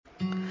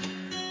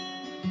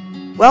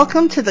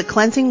Welcome to the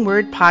Cleansing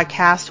Word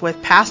Podcast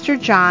with Pastor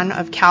John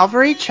of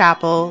Calvary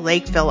Chapel,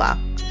 Lake Villa.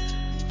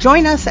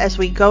 Join us as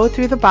we go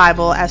through the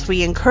Bible as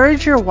we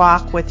encourage your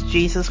walk with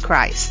Jesus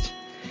Christ.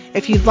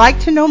 If you'd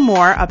like to know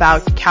more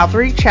about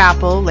Calvary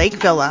Chapel, Lake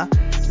Villa,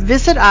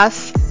 visit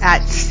us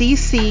at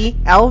cclv.org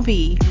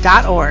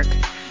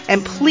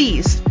and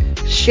please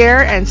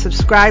share and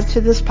subscribe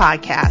to this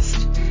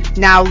podcast.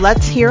 Now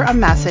let's hear a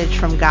message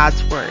from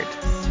God's Word.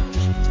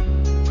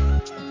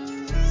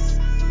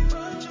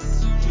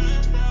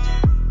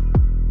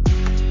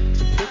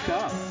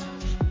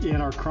 In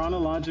our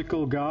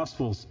chronological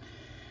Gospels.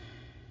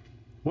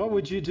 What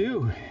would you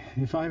do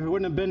if I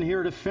wouldn't have been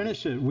here to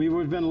finish it? We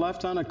would have been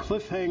left on a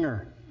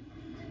cliffhanger.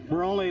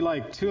 We're only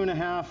like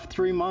 2.5,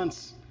 3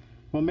 months,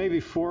 well, maybe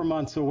 4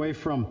 months away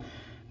from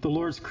the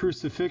Lord's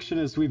crucifixion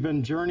as we've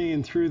been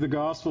journeying through the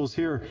Gospels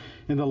here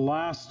in the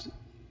last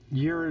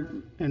year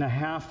and a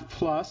half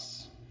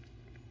plus.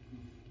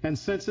 And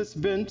since it's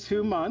been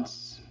 2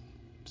 months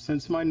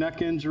since my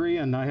neck injury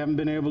and I haven't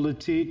been able to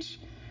teach,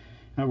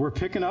 we're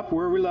picking up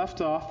where we left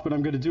off, but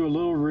I'm going to do a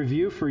little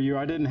review for you.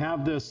 I didn't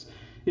have this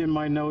in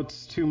my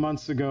notes 2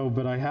 months ago,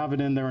 but I have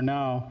it in there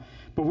now.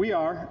 But we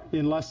are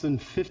in lesson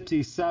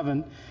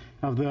 57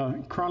 of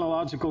the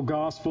chronological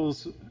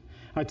Gospels.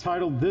 I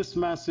titled this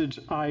message,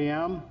 I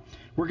Am.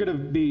 We're going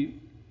to be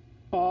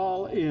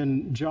all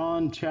in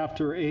John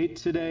chapter 8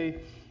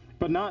 today,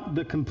 but not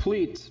the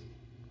complete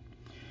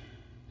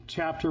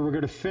chapter. We're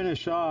going to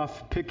finish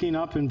off picking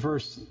up in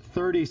verse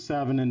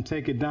 37 and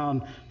take it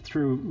down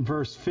through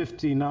verse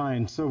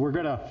 59. So we're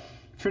going to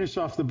finish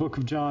off the book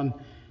of John,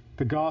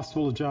 the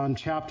Gospel of John,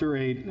 chapter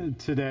 8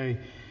 today,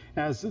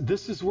 as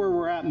this is where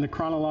we're at in the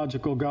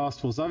chronological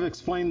Gospels. I've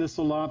explained this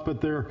a lot,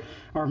 but there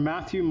are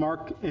Matthew,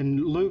 Mark,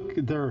 and Luke.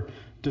 They're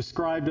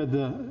described as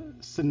the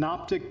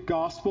synoptic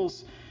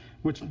Gospels,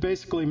 which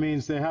basically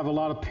means they have a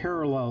lot of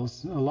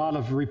parallels, a lot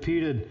of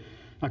repeated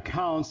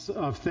accounts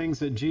of things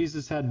that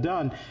Jesus had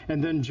done.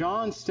 And then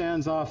John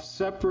stands off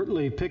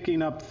separately,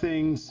 picking up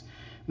things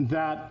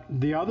that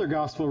the other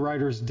gospel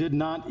writers did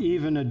not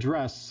even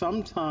address.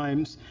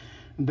 Sometimes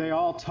they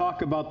all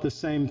talk about the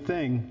same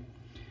thing,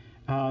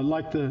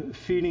 like the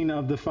feeding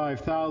of the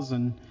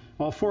 5,000.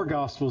 All four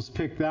gospels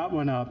pick that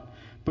one up.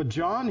 But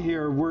John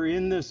here, we're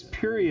in this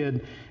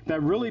period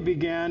that really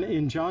began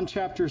in John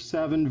chapter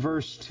 7,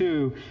 verse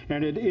 2,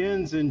 and it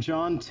ends in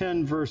John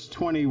 10, verse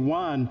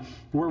 21,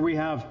 where we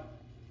have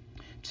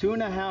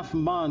 2.5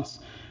 months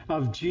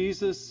of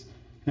Jesus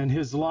and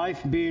his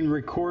life being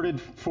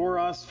recorded for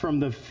us from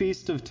the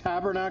Feast of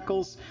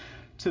Tabernacles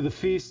to the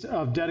Feast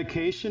of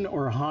Dedication,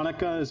 or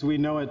Hanukkah as we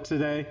know it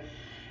today.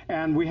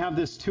 And we have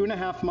this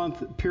 2.5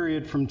 month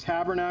period from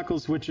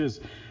Tabernacles, which is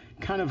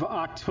kind of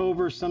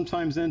October,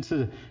 sometimes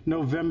into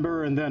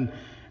November, and then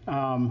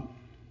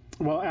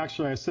well,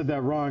 actually, I said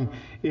that wrong.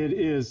 It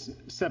is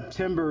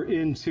September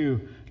into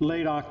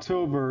late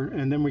October,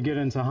 and then we get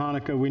into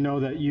Hanukkah. We know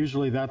that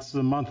usually that's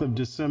the month of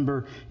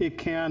December. It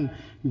can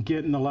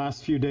get in the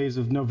last few days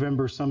of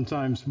November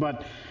sometimes.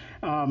 But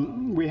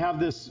we have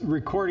this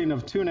recording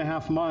of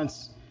 2.5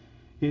 months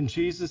in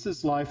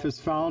Jesus' life is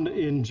found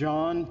in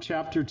John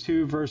chapter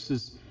 2,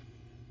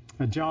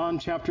 John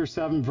chapter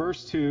 7,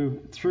 verse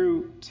 2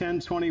 through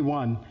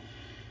 10:21.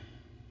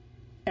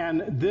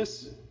 And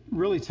this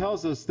really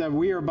tells us that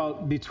we are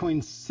about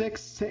between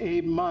 6 to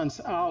 8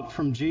 months out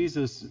from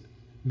Jesus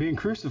being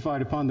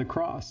crucified upon the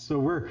cross. So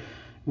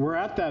we're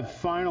at that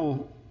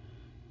final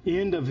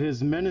end of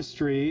his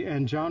ministry,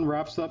 and John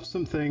wraps up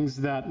some things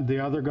that the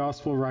other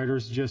gospel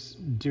writers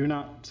just do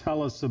not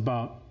tell us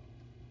about.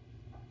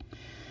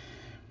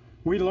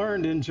 We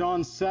learned in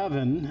John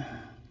 7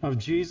 of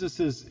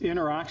Jesus'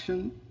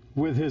 interaction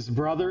with his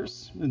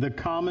brothers, the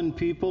common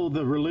people,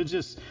 the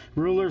religious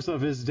rulers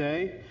of his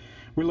day.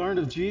 We learned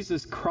of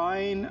Jesus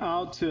crying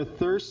out to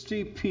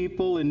thirsty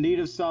people in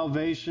need of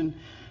salvation,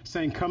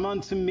 saying, "Come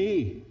unto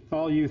me,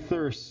 all you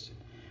thirst,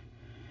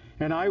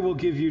 and I will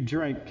give you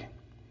drink."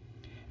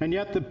 And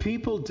yet the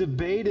people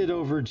debated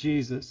over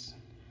Jesus.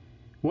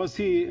 Was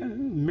he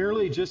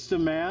merely just a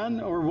man,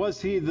 or was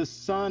he the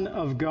Son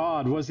of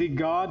God? Was he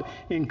God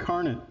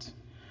incarnate?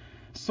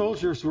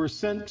 Soldiers were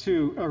sent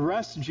to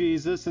arrest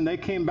Jesus, and they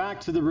came back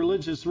to the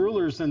religious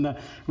rulers, and the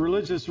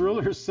religious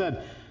rulers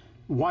said,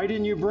 "Why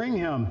didn't you bring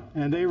him?"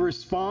 And they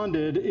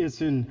responded,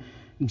 it's in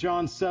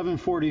John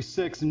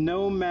 7:46,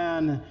 "No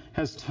man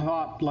has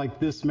taught like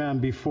this man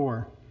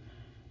before."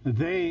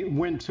 They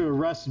went to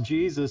arrest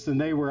Jesus, and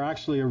they were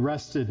actually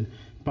arrested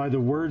by the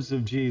words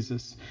of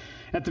Jesus.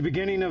 At the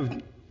beginning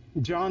of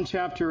John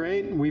chapter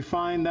 8, we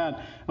find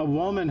that a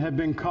woman had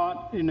been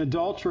caught in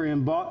adultery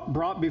and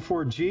brought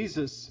before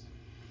Jesus.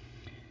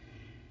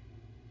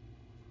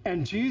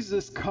 And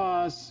Jesus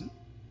caused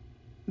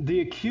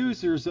the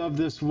accusers of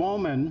this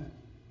woman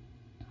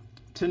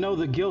to know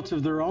the guilt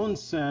of their own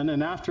sin.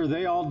 And after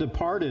they all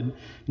departed,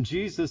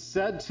 Jesus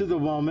said to the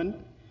woman,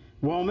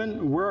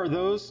 "Woman, where are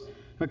those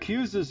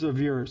accusers of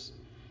yours?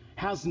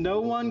 Has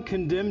no one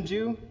condemned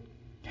you?"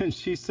 And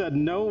she said,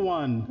 "No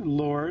one,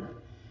 Lord."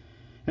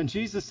 And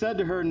Jesus said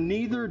to her,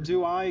 "Neither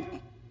do I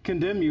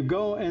condemn you.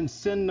 Go and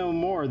sin no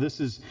more. This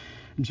is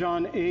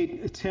John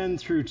 8:10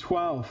 through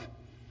 12.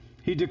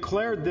 He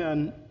declared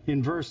then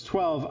in verse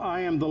 12,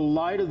 I am the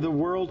light of the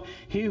world.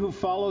 He who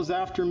follows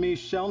after me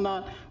shall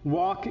not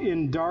walk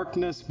in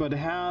darkness, but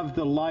have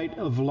the light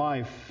of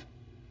life.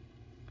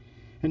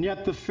 And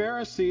yet the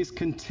Pharisees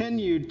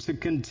continued to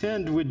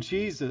contend with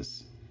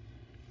Jesus.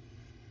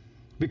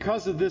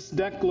 Because of this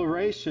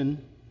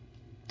declaration,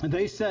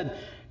 they said,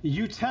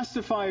 you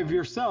testify of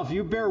yourself.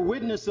 You bear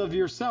witness of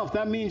yourself.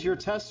 That means your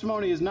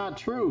testimony is not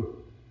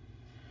true.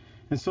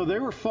 And so they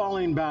were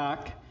falling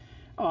back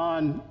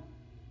on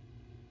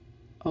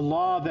a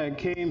law that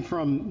came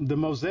from the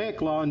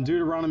Mosaic law in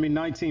Deuteronomy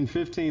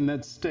 19:15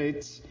 that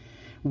states,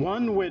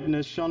 one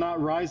witness shall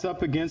not rise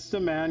up against a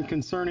man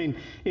concerning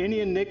any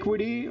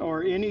iniquity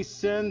or any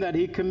sin that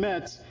he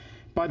commits.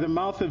 By the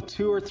mouth of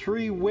 2 or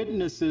 3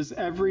 witnesses,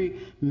 every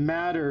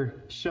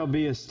matter shall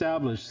be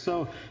established.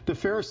 So the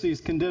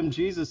Pharisees condemned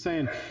Jesus,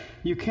 saying,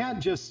 you can't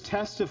just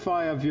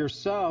testify of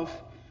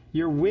yourself.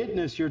 Your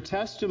witness, your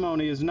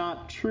testimony is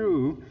not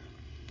true.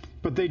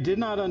 But they did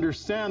not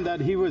understand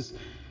that he was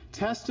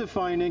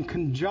testifying in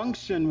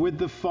conjunction with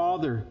the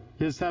Father,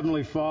 his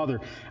heavenly Father.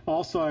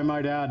 Also, I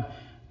might add,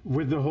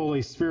 with the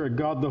Holy Spirit,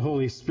 God the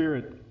Holy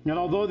Spirit. And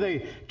although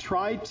they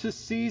tried to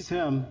seize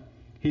him,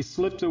 he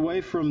slipped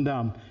away from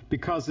them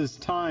because his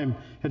time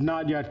had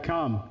not yet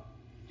come.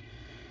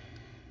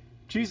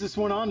 Jesus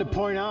went on to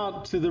point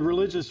out to the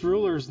religious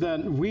rulers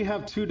that we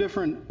have 2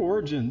 different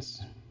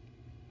origins.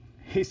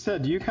 He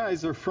said, you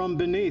guys are from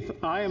beneath.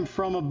 I am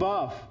from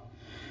above.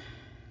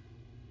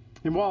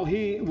 And while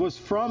he was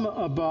from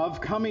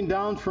above, coming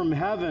down from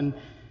heaven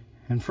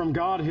and from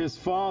God his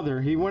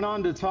Father, he went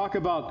on to talk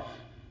about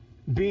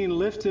being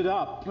lifted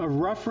up, a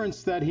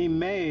reference that he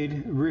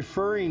made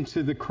referring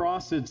to the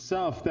cross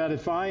itself, that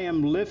if I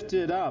am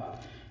lifted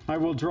up, I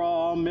will draw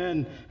all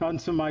men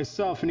unto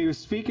myself. And he was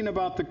speaking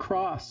about the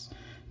cross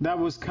that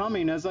was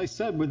coming, as I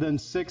said, within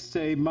 6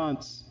 to 8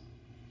 months.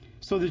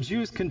 So the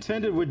Jews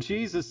contended with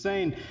Jesus,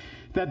 saying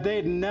that they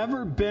had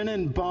never been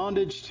in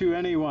bondage to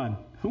anyone.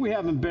 We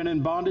haven't been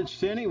in bondage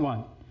to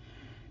anyone.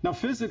 Now,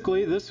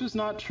 physically, this was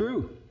not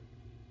true.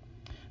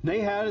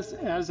 They had,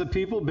 as a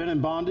people, been in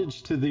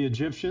bondage to the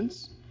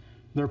Egyptians.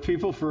 Their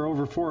people for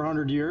over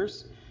 400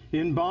 years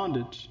in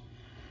bondage.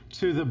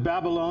 To the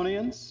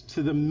Babylonians,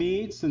 to the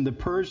Medes and the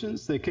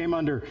Persians. They came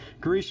under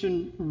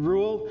Grecian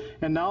rule,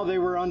 and now they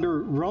were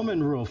under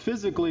Roman rule.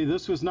 Physically,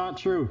 this was not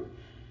true.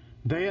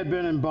 They had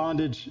been in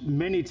bondage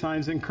many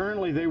times, and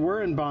currently they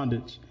were in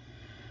bondage.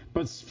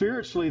 But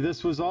spiritually,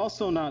 this was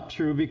also not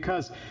true,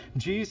 because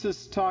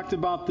Jesus talked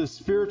about the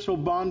spiritual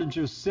bondage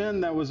of sin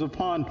that was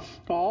upon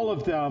all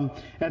of them.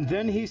 And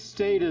then he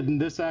stated,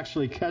 and this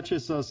actually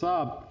catches us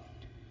up,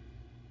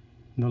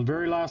 in the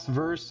very last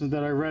verse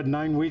that I read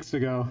 9 weeks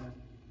ago,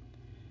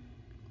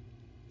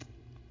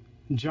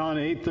 John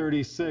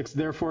 8:36,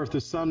 therefore if the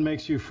Son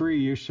makes you free,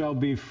 you shall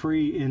be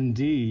free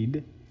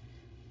indeed.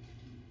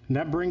 And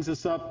that brings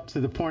us up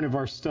to the point of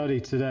our study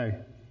today.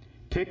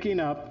 Picking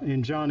up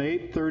in John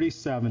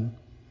 8:37.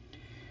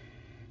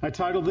 I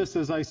titled this,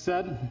 as I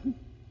said,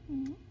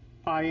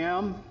 I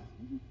am,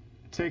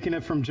 taking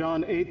it from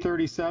John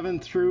 8:37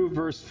 through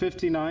verse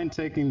 59,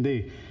 taking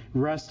the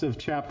rest of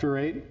chapter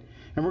 8.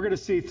 And we're going to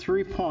see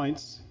 3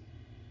 points.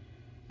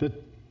 The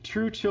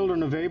true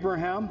children of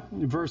Abraham,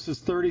 verses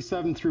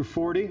 37 through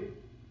 40.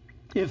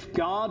 If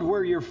God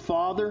were your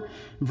Father,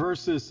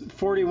 verses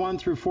 41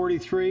 through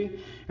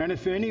 43. And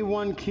if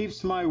anyone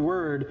keeps my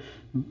word,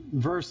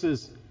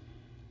 verses,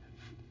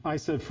 I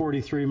said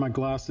 43, my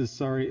glasses,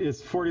 sorry.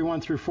 It's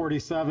 41 through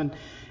 47.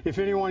 If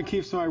anyone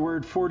keeps my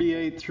word,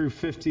 48 through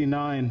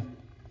 59.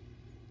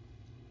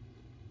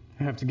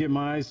 I have to get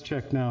my eyes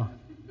checked now.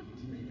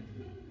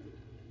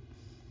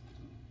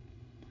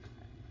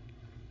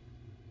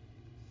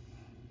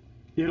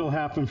 It'll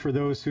happen for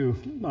those who,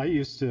 I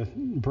used to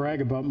brag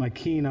about my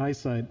keen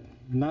eyesight.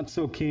 Not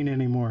so keen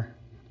anymore.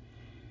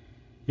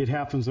 It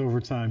happens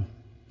over time.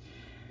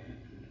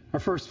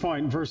 Our first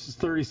point, verses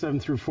 37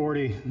 through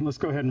 40. Let's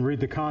go ahead and read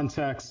the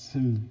context.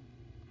 In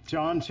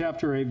John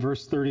chapter 8,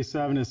 verse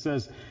 37, it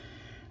says,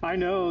 I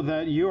know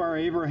that you are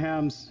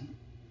Abraham's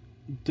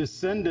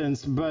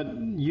descendants, but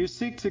you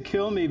seek to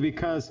kill me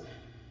because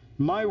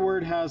my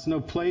word has no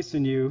place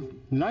in you.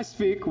 And I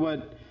speak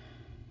what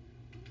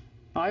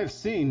I have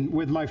seen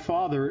with my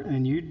father,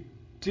 and you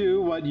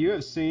do what you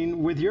have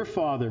seen with your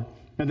father.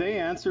 And they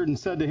answered and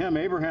said to him,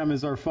 Abraham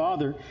is our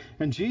father.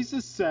 And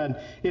Jesus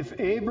said, if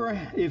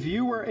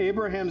you were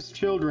Abraham's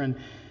children,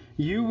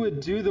 you would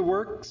do the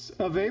works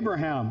of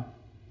Abraham.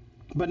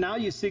 But now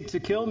you seek to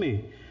kill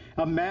me,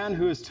 a man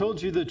who has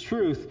told you the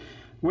truth,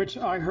 which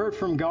I heard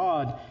from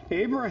God.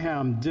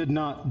 Abraham did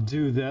not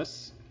do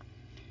this.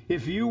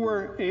 If you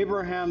were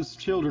Abraham's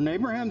children,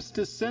 Abraham's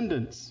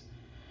descendants.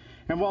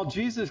 And while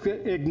Jesus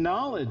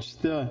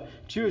acknowledged the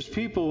Jewish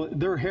people,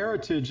 their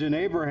heritage in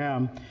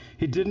Abraham,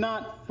 he did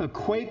not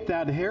equate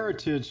that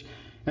heritage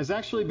as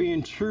actually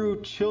being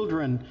true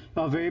children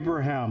of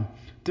Abraham.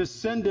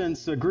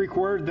 Descendants, a Greek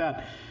word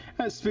that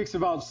speaks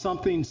about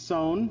something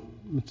sown.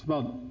 It's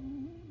about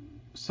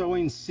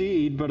sowing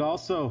seed, but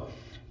also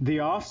the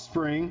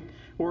offspring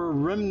or a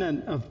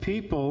remnant of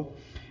people.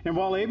 And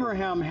while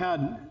Abraham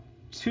had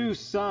 2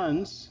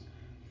 sons,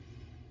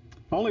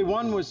 only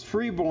one was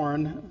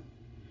freeborn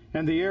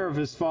and the heir of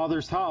his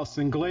father's house.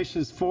 In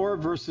Galatians 4,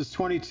 verses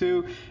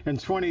 22 and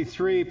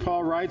 23,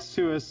 Paul writes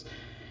to us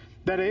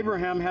that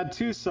Abraham had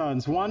 2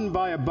 sons, one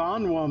by a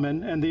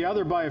bondwoman and the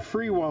other by a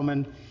free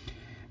woman.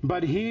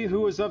 But he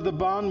who was of the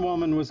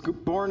bondwoman was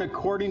born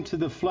according to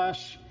the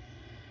flesh,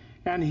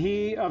 and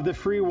he of the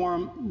free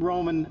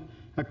woman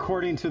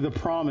according to the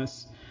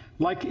promise.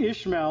 Like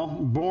Ishmael,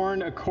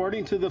 born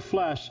according to the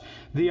flesh,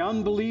 the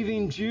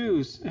unbelieving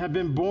Jews have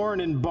been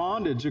born in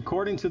bondage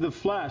according to the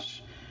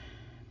flesh.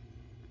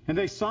 And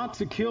they sought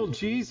to kill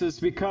Jesus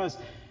because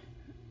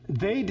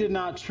they did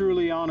not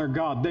truly honor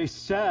God. They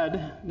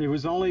said it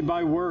was only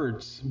by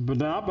words, but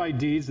not by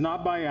deeds,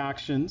 not by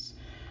actions.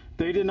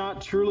 They did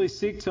not truly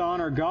seek to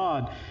honor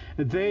God.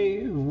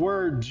 They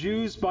were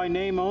Jews by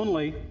name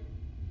only,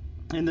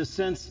 in the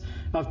sense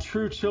of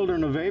true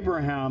children of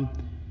Abraham,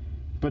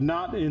 but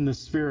not in the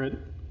spirit.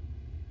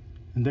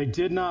 And they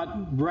did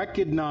not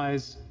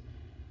recognize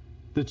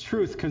the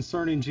truth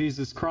concerning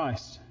Jesus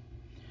Christ.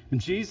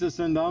 And Jesus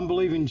and the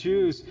unbelieving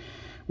Jews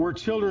were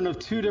children of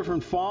 2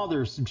 different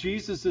fathers.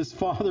 Jesus'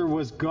 father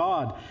was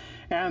God,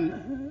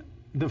 and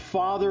the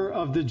father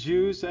of the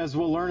Jews, as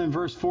we'll learn in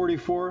verse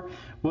 44,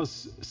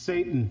 was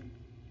Satan.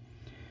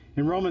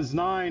 In Romans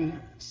 9,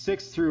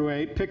 6 through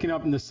 8, picking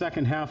up in the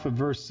second half of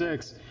verse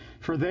 6,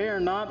 for they are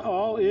not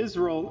all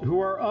Israel who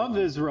are of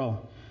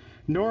Israel,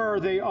 nor are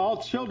they all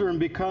children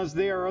because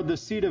they are of the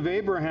seed of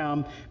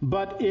Abraham,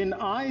 but in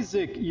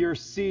Isaac your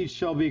seed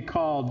shall be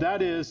called.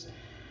 That is,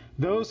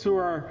 those who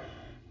are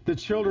the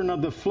children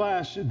of the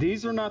flesh,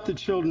 these are not the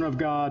children of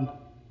God,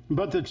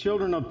 but the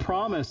children of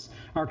promise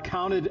are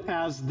counted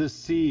as the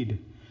seed.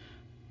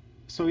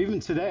 So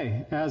even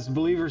today, as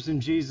believers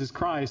in Jesus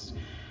Christ,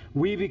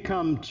 we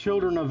become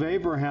children of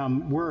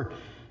Abraham. We're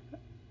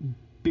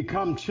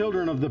become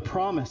children of the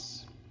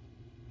promise.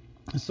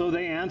 So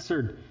they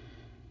answered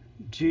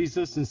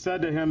Jesus and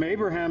said to him,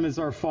 Abraham is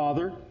our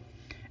father.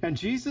 And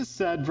Jesus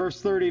said,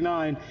 verse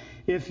 39,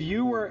 if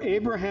you were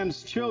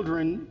Abraham's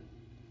children,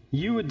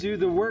 you would do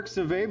the works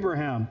of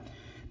Abraham.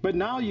 But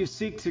now you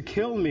seek to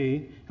kill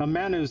me, a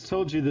man who has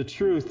told you the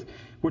truth,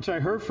 which I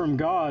heard from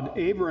God.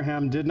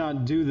 Abraham did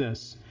not do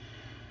this.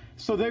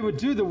 So they would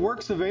do the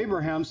works of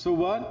Abraham. So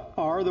what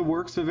are the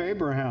works of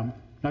Abraham?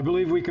 I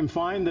believe we can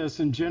find this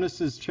in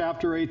Genesis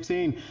chapter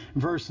 18,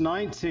 verse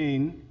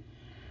 19,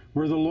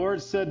 where the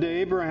Lord said to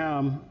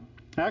Abraham,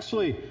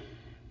 actually,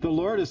 the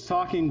Lord is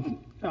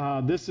talking,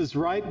 this is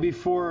right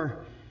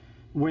before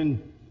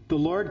when the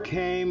Lord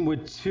came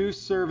with 2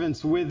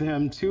 servants with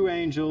him, 2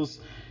 angels.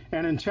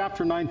 And in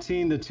chapter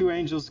 19, the 2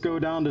 angels go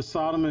down to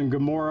Sodom and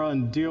Gomorrah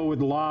and deal with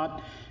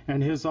Lot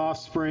and his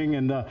offspring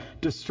and the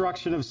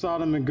destruction of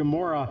Sodom and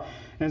Gomorrah.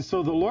 And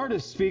so the Lord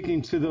is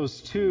speaking to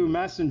those 2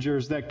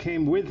 messengers that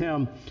came with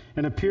him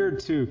and appeared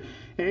to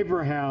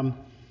Abraham.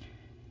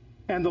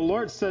 And the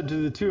Lord said to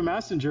the 2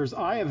 messengers,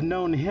 I have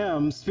known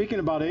him, speaking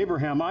about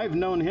Abraham, I have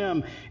known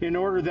him in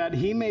order that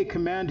he may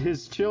command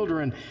his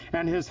children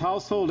and his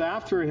household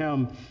after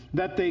him,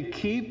 that they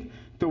keep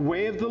the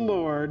way of the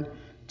Lord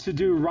to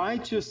do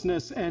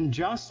righteousness and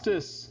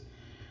justice,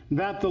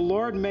 that the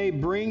Lord may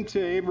bring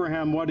to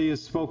Abraham what he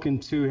has spoken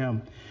to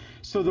him.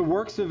 So the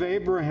works of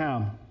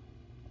Abraham,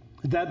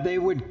 that they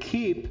would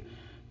keep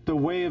the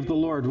way of the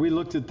Lord. We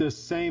looked at this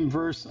same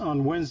verse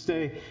on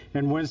Wednesday,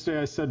 and Wednesday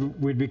I said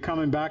we'd be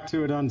coming back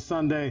to it on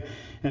Sunday,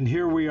 and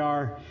here we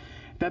are.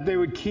 That they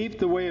would keep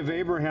the way of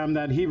Abraham.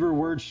 That Hebrew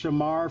word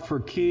shamar for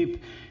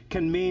keep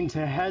can mean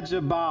to hedge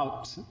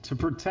about, to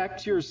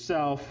protect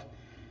yourself,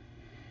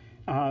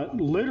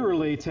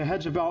 literally to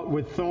hedge about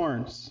with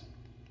thorns.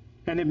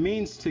 And it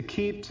means to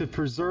keep, to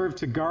preserve,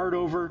 to guard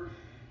over.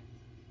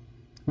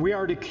 We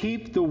are to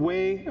keep the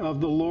way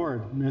of the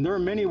Lord. And there are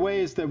many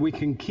ways that we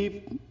can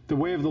keep the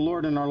way of the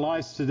Lord in our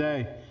lives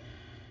today.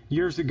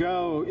 Years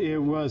ago, it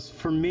was,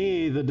 for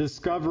me, the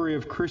discovery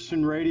of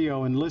Christian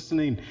radio and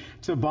listening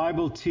to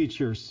Bible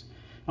teachers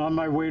on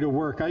my way to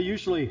work. I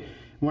usually,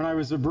 when I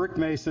was a brick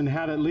mason,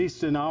 had at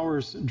least an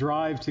hour's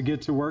drive to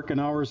get to work, an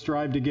hour's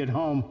drive to get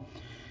home.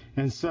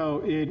 And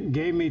so it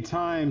gave me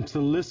time to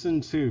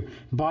listen to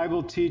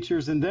Bible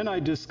teachers. And then I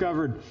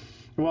discovered,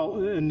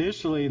 well,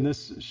 initially, and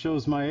this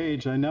shows my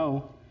age, I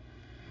know,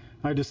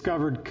 I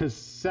discovered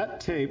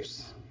cassette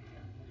tapes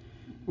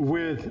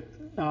with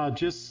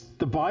just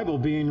the Bible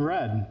being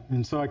read.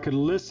 And so I could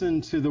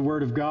listen to the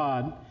Word of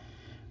God.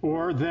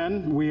 Or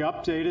then we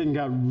updated and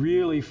got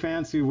really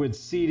fancy with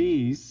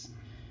CDs.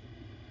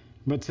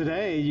 But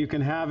today you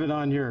can have it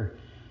on your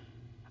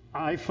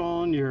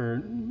iPhone,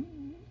 your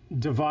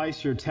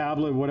device, your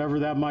tablet, whatever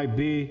that might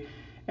be,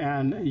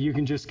 and you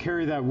can just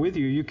carry that with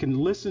you. You can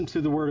listen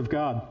to the Word of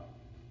God.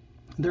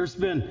 There's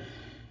been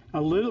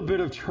a little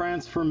bit of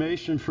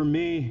transformation for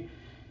me,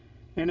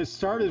 and it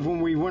started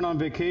when we went on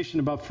vacation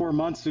about 4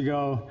 months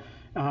ago.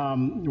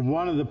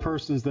 One of the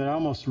persons that I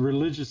almost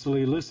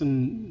religiously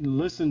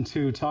listened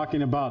to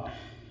talking about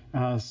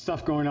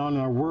stuff going on in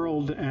our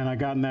world, and I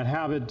got in that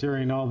habit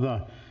during all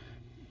the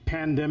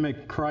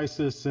pandemic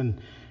crisis, and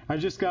I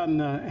just got in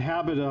the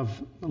habit of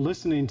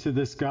listening to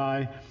this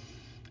guy,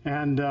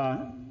 and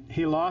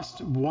he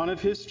lost one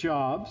of his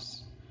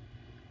jobs,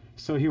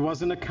 so he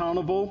wasn't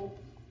accountable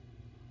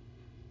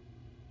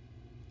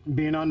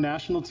being on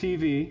national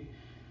TV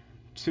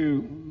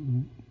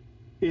in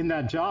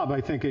that job.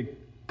 I think it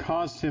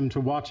caused him to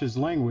watch his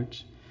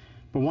language.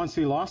 But once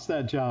he lost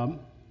that job,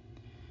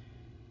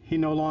 he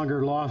no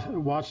longer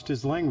watched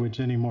his language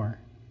anymore.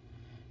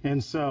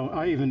 And so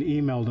I even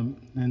emailed him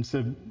and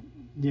said,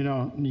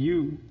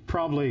 you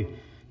probably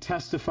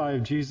testify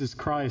of Jesus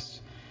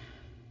Christ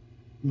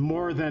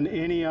more than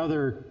any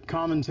other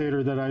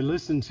commentator that I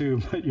listen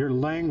to, but your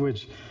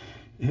language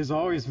has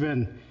always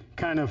been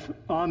kind of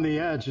on the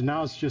edge, and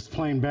now it's just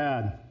plain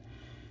bad.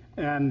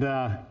 And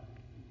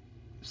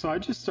so I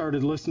just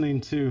started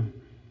listening to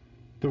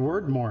the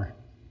Word more.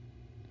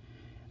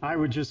 I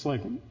would just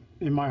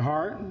in my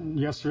heart,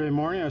 yesterday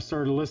morning, I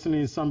started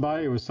listening to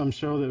somebody. It was some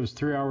show that was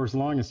 3 hours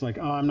long. It's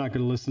I'm not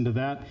going to listen to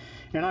that.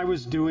 And I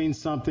was doing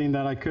something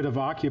that I could have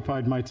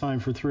occupied my time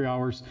for 3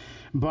 hours.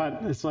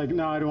 But it's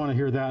no, I don't want to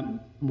hear that.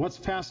 What's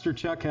Pastor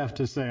Chuck have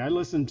to say? I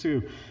listened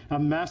to a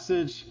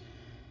message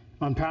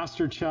on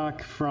Pastor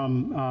Chuck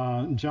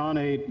from John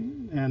 8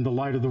 and the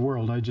light of the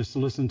world. I just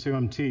listened to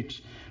him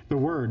teach the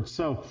Word.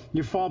 So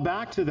you fall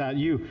back to that.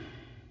 You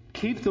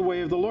keep the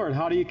way of the Lord.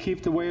 How do you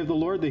keep the way of the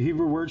Lord? The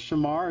Hebrew word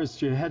shamar is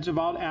to hedge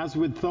about as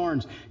with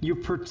thorns. You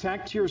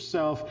protect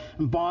yourself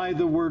by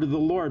the word of the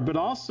Lord. But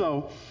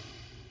also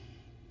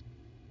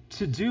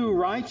to do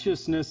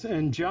righteousness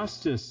and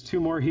justice. Two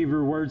more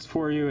Hebrew words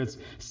for you. It's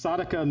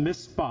sadaka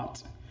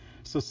mispat.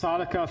 So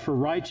sadaka for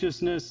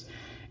righteousness.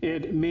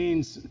 It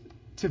means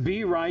to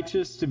be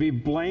righteous, to be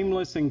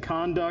blameless in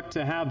conduct,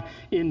 to have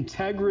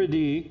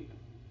integrity.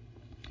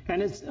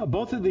 And it's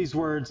both of these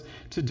words,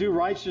 to do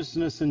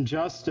righteousness and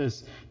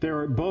justice,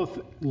 they're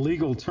both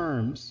legal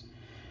terms.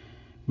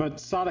 But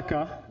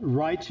sadaka,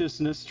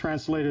 righteousness,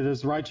 translated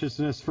as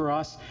righteousness for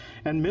us,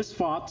 and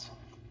misfat,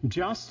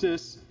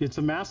 justice, it's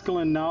a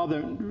masculine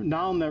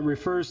noun that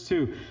refers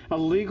to a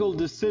legal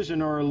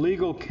decision or a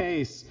legal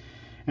case.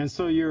 And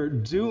so you're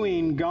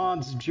doing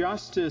God's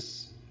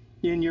justice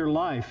in your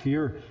life.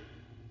 You're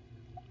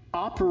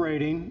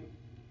operating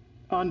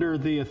under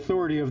the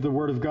authority of the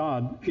Word of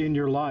God in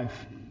your life.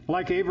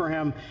 Like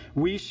Abraham,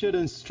 we should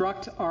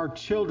instruct our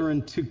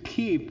children to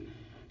keep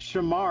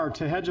shamar,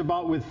 to hedge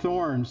about with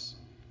thorns,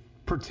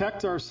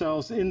 protect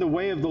ourselves in the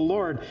way of the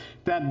Lord,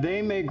 that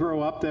they may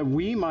grow up, that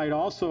we might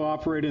also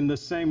operate in the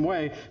same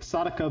way,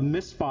 sadaka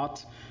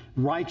mispat,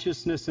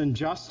 righteousness and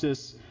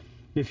justice.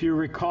 If you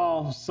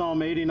recall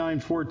Psalm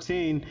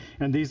 89:14,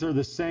 and these are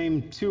the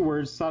same two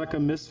words, sadaka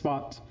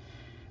mispat.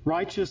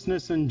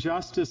 Righteousness and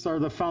justice are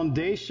the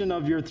foundation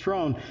of your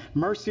throne.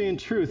 Mercy and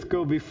truth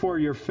go before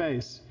your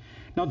face.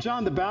 Now,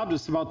 John the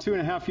Baptist, about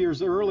 2.5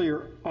 years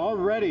earlier,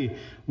 already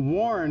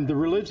warned the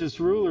religious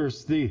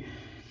rulers, the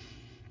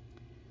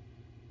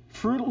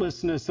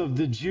fruitlessness of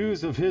the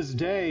Jews of his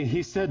day.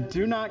 He said,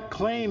 "Do not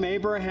claim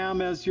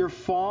Abraham as your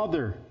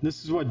father."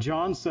 This is what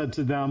John said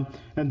to them.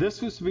 And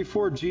this was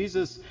before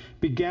Jesus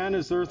began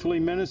his earthly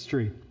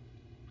ministry.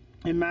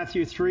 In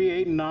Matthew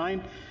 3:8 and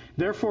 9,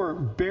 "Therefore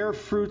bear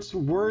fruits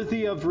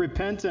worthy of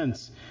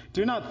repentance.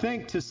 Do not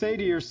think to say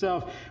to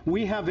yourself,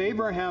 'We have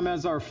Abraham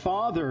as our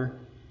father.'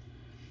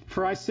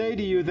 For I say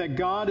to you that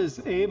God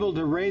is able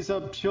to raise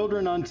up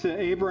children unto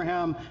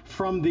Abraham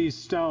from these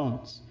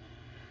stones."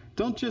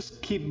 Don't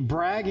just keep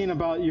bragging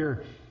about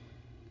your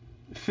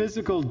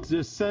physical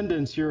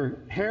descendants, your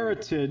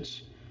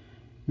heritage.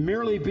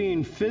 Merely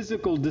being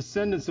physical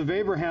descendants of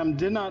Abraham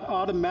did not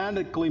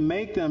automatically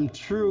make them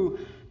true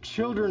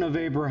children of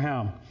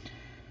Abraham.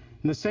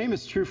 And the same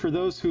is true for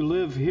those who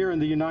live here in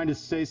the United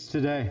States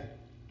today.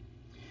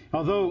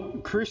 Although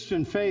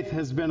Christian faith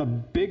has been a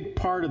big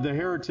part of the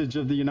heritage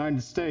of the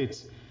United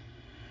States,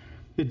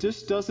 it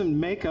just doesn't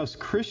make us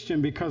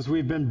Christian because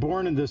we've been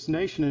born in this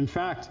nation. In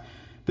fact,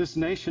 this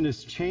nation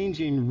is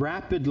changing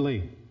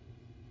rapidly.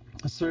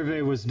 A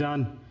survey was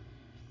done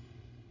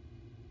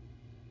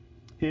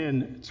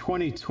in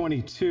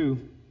 2022,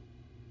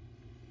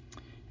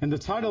 and the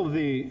title of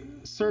the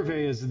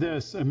survey is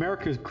this: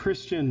 "America's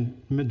Christian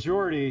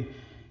majority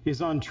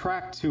is on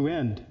track to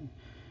end."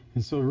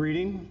 And so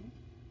reading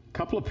a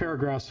couple of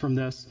paragraphs from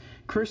this,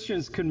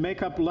 Christians could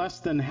make up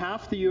less than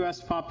half the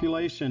U.S.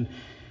 population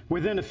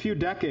within a few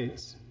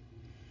decades.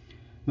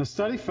 The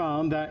study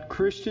found that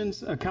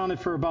Christians accounted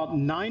for about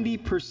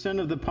 90%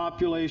 of the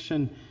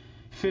population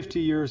 50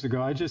 years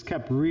ago. I just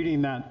kept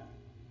reading that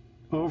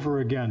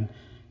over again.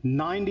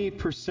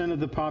 90% of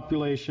the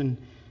population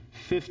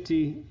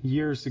 50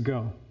 years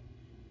ago.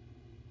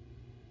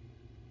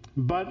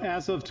 But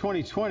as of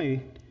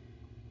 2020,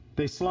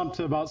 they slumped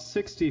to about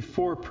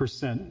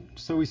 64%.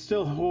 So we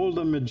still hold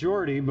a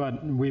majority,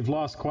 but we've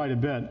lost quite a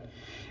bit.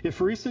 If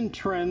recent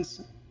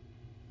trends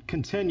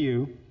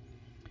continue,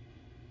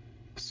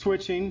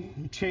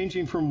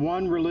 changing from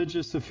one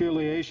religious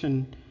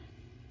affiliation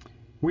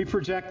We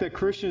project that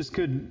Christians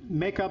could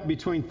make up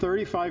between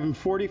 35 and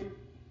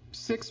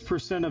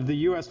 46% of the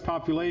U.S.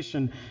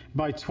 population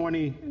by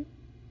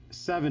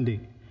 2070.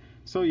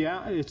 So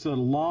yeah, it's a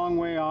long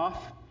way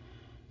off,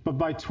 but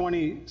by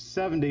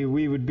 2070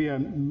 we would be a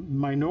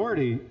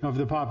minority of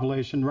the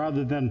population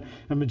rather than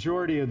a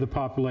majority of the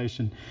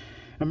population.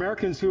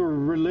 Americans who are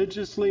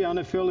religiously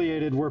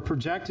unaffiliated were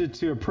projected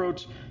to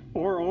approach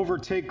or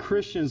overtake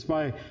Christians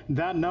by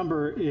that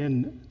number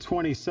in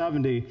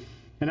 2070,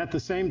 and at the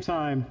same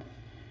time,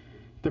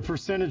 the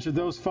percentage of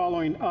those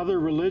following other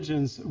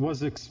religions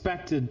was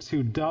expected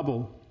to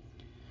double.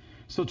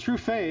 So true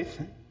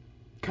faith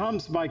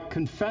comes by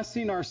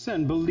confessing our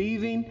sin,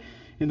 believing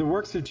in the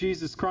works of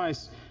Jesus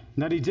Christ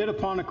and that he did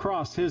upon a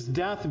cross, his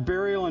death,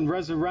 burial, and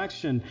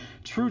resurrection.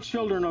 True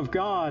children of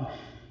God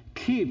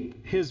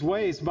keep his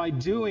ways by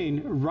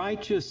doing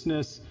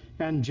righteousness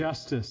and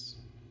justice.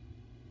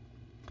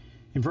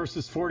 In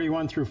verses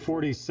 41 through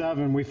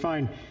 47, we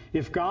find,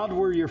 if God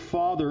were your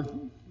father,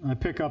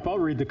 I'll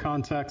read the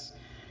context.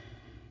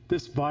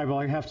 This Bible,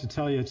 I have to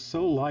tell you, it's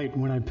so light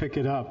when I pick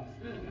it up.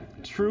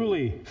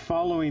 Truly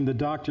following the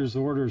doctor's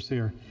orders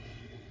here.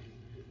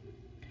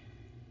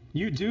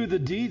 You do the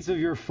deeds of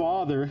your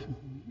father.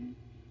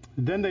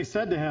 Then they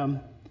said to him,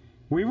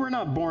 we were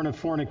not born of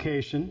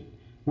fornication.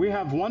 We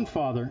have one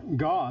Father,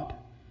 God.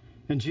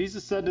 And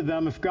Jesus said to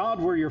them, if God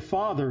were your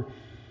father,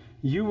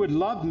 you would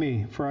love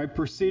me, for I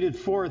proceeded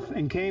forth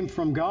and came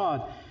from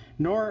God,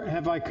 nor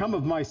have I come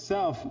of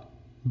myself,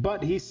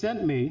 but he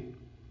sent me.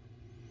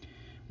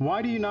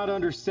 Why do you not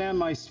understand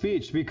my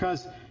speech?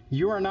 Because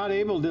you are not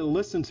able to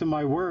listen to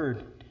my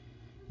word.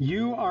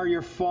 You are of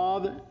your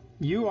father.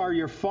 You are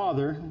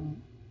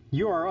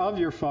of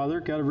your father.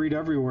 Got to read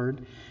every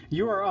word.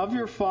 You are of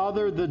your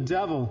father, the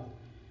devil,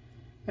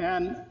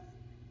 and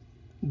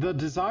the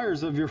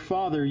desires of your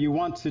father you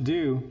want to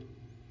do.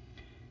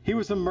 He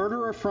was a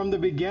murderer from the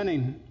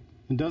beginning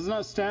and does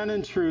not stand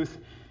in truth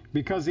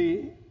because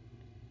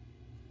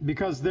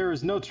there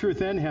is no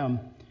truth in him.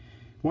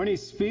 When he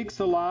speaks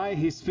a lie,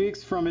 he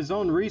speaks from his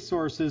own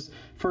resources,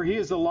 for he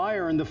is a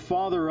liar and the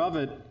father of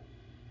it.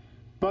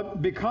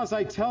 But because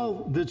I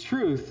tell the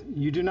truth,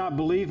 you do not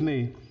believe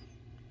me.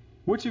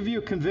 Which of you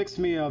convicts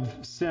me of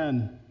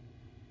sin?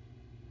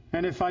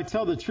 And if I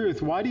tell the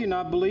truth, why do you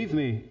not believe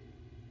me?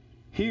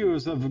 He who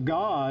is of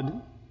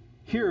God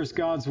hears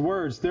God's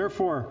words.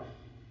 Therefore,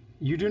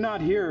 you do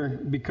not hear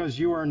because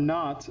you are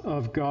not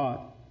of God.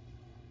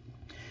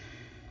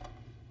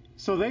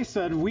 So they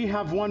said, we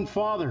have one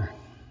Father,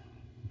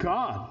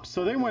 God.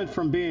 So they went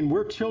from being,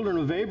 we're children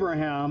of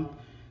Abraham,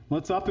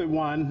 let's up it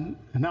one,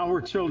 and now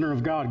we're children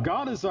of God.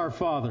 God is our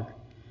Father.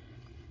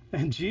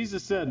 And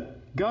Jesus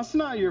said, God's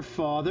not your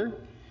father.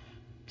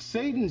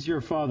 Satan's your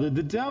father.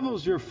 The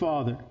devil's your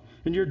father.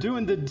 And you're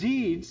doing the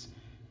deeds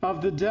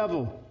of the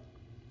devil.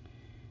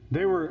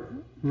 They were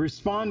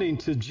responding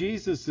to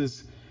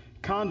Jesus'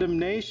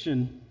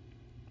 condemnation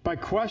by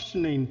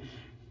questioning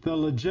the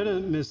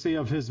legitimacy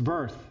of his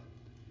birth.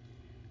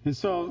 And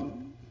so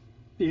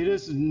it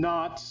is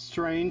not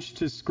strange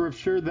to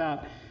Scripture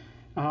that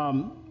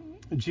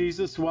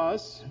Jesus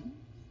was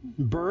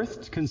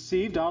birthed,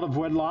 conceived out of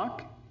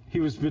wedlock. He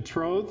was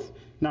betrothed,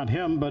 not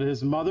him, but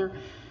his mother.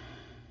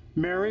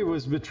 Mary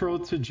was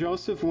betrothed to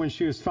Joseph when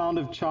she was found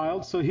of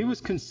child. So he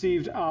was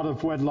conceived out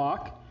of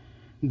wedlock.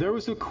 There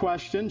was a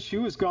question. She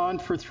was gone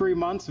for 3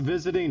 months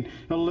visiting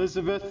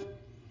Elizabeth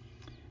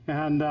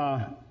and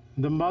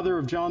the mother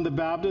of John the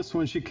Baptist.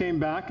 When she came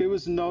back, it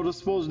was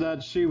noticeable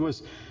that she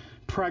was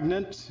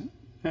pregnant,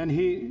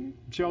 and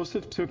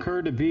Joseph took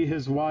her to be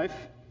his wife.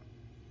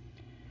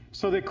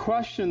 So they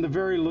questioned the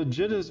very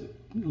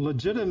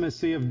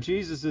legitimacy of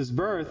Jesus'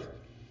 birth.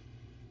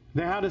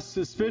 They had a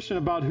suspicion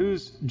about who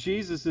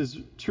Jesus'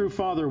 true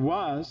father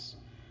was.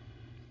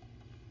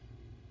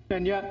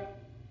 And yet,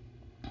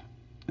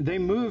 they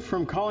moved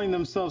from calling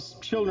themselves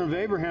children of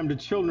Abraham to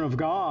children of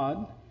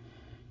God.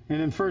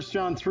 And in 1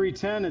 John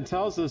 3:10, it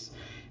tells us,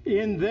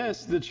 in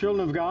this, the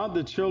children of God,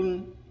 the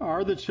children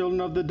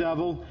of the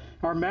devil,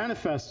 are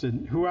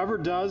manifested. Whoever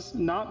does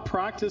not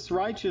practice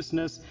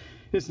righteousness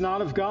is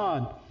not of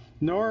God,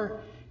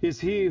 nor is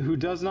he who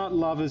does not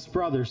love his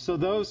brother. So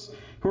those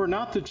who are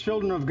not the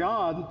children of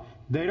God,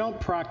 they don't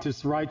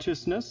practice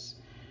righteousness,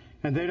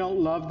 and they don't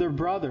love their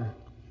brother.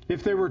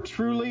 If they were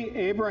truly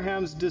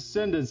Abraham's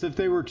descendants, if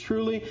they were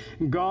truly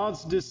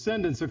God's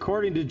descendants,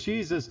 according to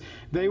Jesus,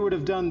 they would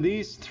have done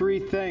these three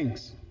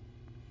things.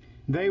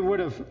 They would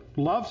have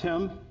loved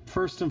him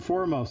first and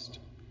foremost.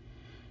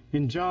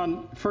 In 1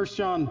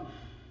 John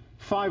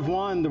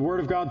 5:1, the Word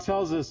of God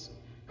tells us,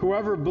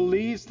 whoever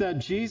believes that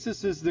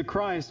Jesus is the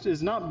Christ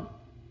is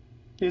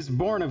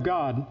born of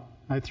God.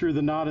 I threw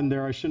the not in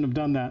there. I shouldn't have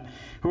done that.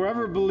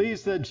 Whoever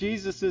believes that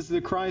Jesus is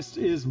the Christ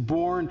is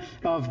born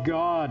of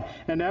God.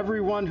 And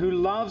everyone who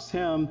loves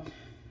him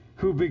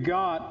who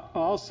begot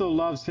also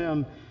loves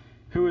him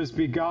who is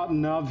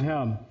begotten of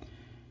him.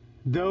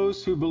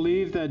 Those who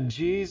believe that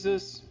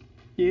Jesus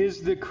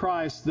is the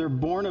Christ, they're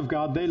born of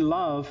God. They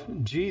love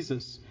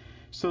Jesus.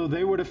 So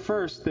they would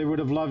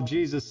have loved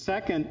Jesus.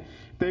 Second,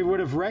 they would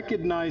have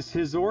recognized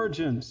his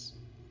origins.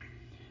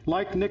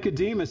 Like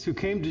Nicodemus, who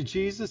came to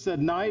Jesus at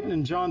night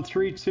in John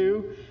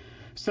 3:2,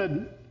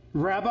 said,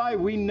 Rabbi,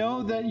 we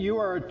know that you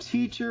are a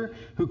teacher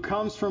who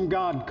comes from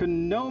God.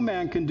 No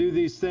man can do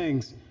these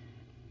things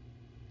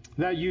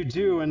that you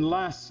do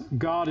unless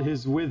God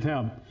is with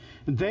him.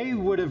 They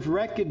would have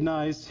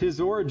recognized his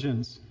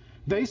origins.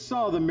 They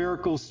saw the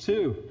miracles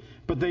too,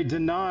 but they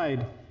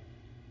denied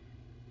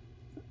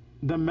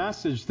the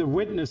message, the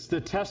witness,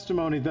 the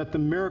testimony that the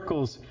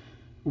miracles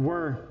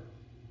were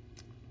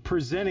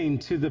presenting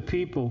to the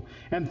people.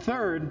 And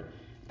third,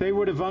 they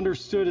would have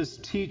understood his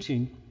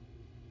teaching.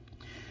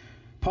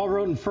 Paul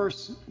wrote in 1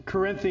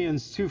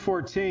 Corinthians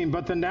 2:14,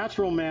 but the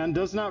natural man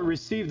does not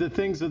receive the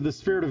things of the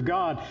Spirit of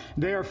God.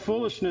 They are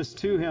foolishness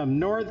to him,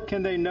 nor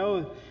can they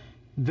know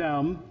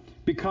them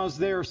because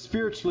they are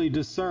spiritually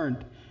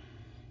discerned.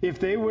 If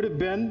they would have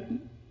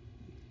been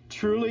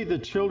truly the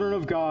children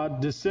of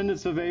God,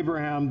 descendants of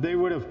Abraham, they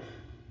would have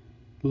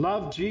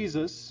loved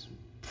Jesus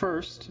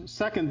first.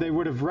 Second, they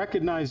would have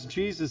recognized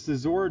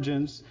Jesus'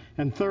 origins.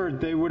 And third,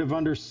 they would have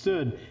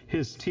understood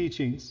his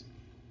teachings.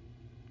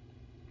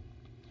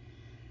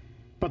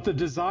 But the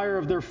desire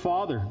of their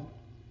father,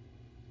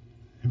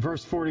 in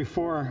verse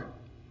 44,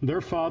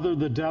 their father,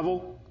 the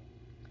devil,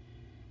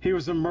 he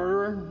was a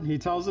murderer. He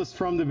tells us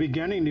from the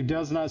beginning he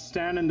does not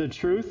stand in the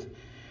truth.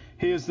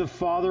 He is the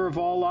father of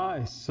all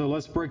lies. So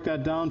let's break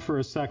that down for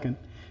a second.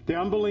 The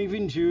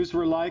unbelieving Jews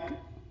were like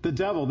the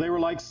devil. They were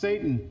like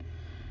Satan.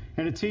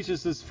 And it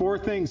teaches us four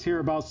things here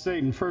about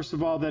Satan. First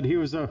of all, that he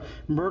was a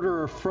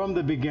murderer from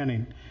the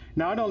beginning.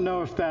 Now, I don't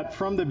know if that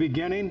from the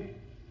beginning...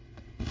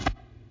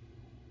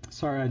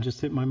 Sorry, I just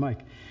hit my mic.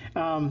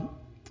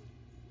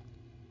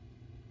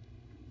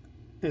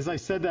 As I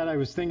said that, I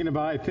was thinking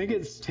about, I think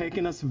it's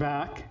taken us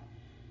back,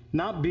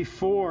 not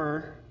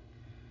before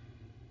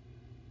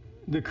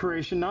the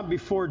creation, not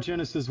before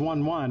Genesis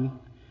 1:1,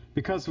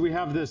 because we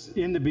have this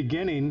in the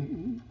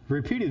beginning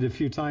repeated a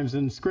few times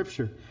in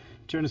Scripture.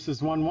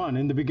 Genesis 1:1,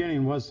 in the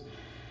beginning was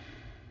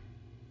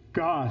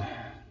God.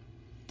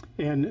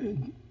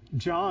 And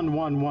John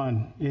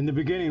 1:1, in the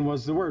beginning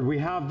was the Word. We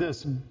have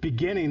this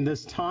beginning,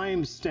 this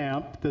time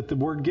stamp that the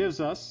Word gives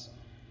us,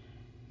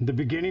 the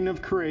beginning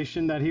of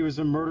creation, that he was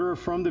a murderer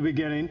from the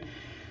beginning.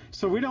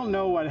 So we don't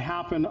know what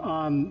happened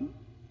on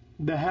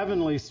the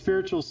heavenly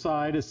spiritual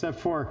side, except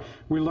for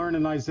we learn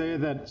in Isaiah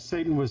that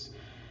Satan was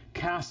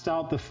cast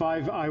out, the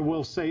 5 I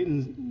will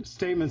Satan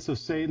statements of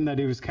Satan, that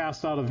he was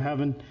cast out of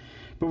heaven.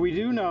 But we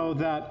do know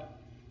that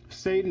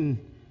Satan,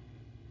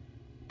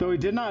 though he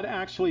did not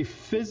actually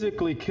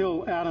physically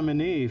kill Adam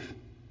and Eve,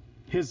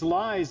 his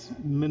lies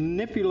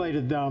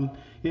manipulated them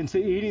into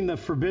eating the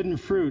forbidden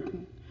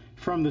fruit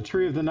from the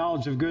tree of the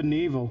knowledge of good and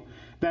evil,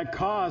 that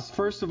caused,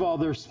 first of all,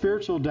 their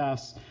spiritual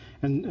deaths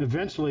and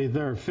eventually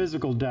their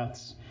physical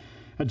deaths.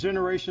 A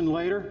generation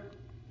later,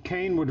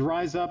 Cain would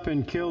rise up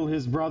and kill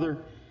his brother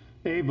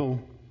Abel.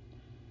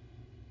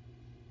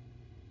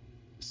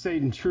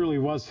 Satan truly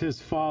was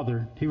his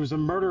father. He was a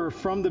murderer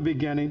from the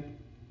beginning.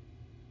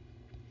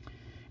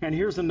 And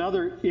here's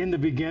another in the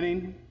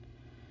beginning.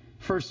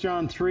 1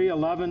 John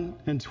 3:11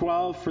 and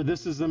 12. For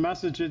this is the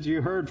message that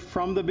you heard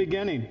from the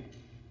beginning,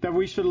 that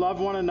we should love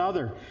one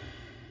another.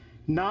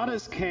 Not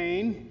as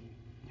Cain,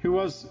 who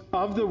was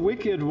of the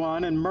wicked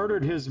one and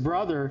murdered his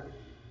brother.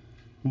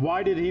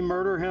 Why did he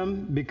murder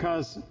him?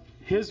 Because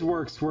his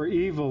works were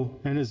evil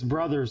and his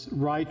brother's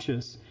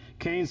righteous.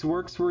 Cain's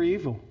works were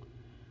evil,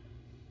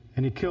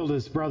 and he killed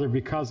his brother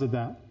because of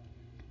that.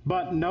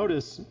 But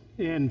notice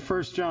in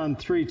 1 John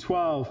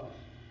 3:12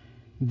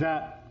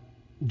 that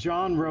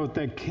John wrote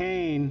that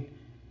Cain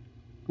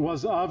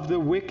was of the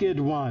wicked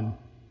one.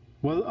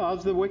 Well,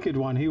 of the wicked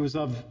one. He was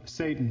of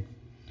Satan.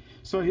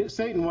 So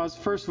Satan was,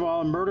 first of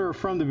all, a murderer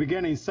from the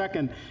beginning.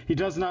 Second, he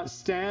does not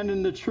stand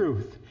in the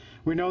truth.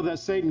 We know that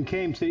Satan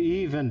came to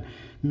Eve and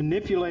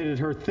manipulated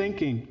her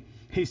thinking.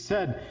 He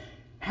said,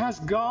 has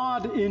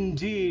God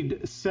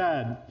indeed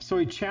said? So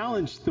he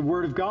challenged the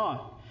Word of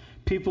God.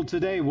 People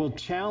today will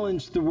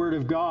challenge the Word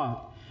of God.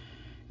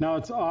 Now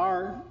it's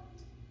our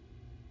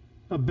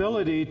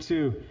ability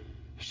to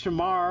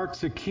shamar,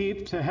 to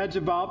keep, to hedge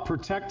about,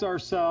 protect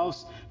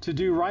ourselves, to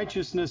do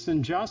righteousness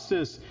and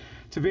justice,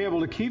 to be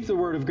able to keep the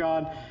Word of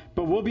God.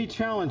 But we'll be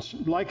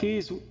challenged, like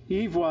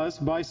Eve was,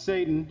 by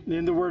Satan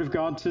in the Word of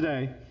God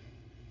today.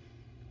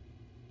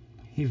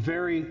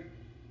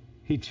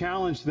 He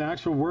challenged the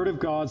actual Word of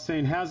God,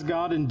 saying, has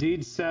God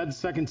indeed said?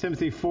 2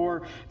 Timothy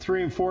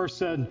 4:3 and 4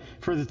 said,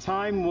 for the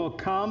time will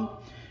come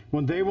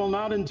when they will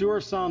not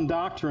endure sound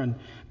doctrine,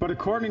 but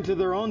according to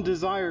their own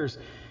desires,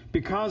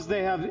 because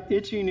they have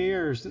itching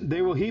ears,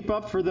 they will heap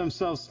up for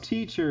themselves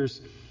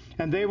teachers,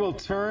 and they will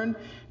turn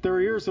their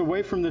ears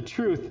away from the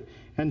truth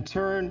and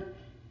turn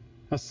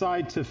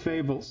aside to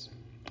fables.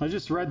 I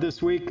just read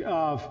this week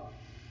of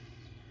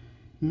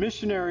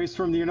missionaries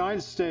from the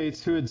United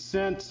States who had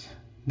sent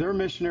their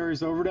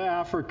missionaries over to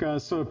Africa.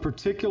 So a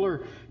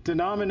particular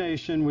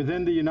denomination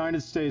within the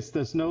United States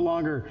that's no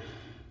longer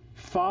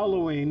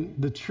following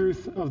the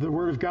truth of the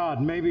Word of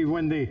God. Maybe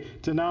when the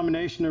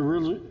denomination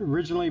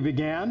originally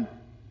began,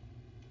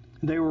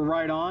 they were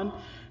right on.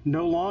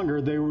 No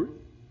longer.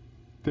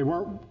 They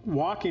weren't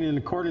walking in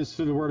accordance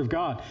to the Word of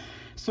God.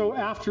 So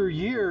after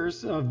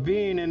years of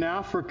being in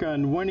Africa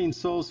and winning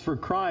souls for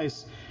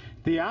Christ,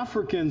 the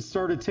Africans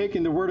started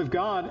taking the Word of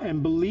God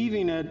and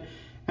believing it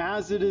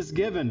as it is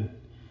given.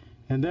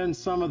 And then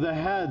some of the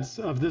heads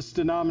of this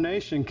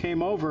denomination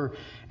came over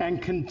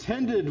and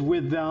contended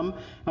with them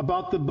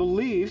about the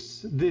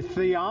beliefs, the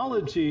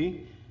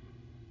theology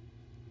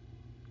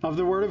of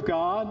the Word of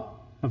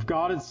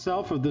God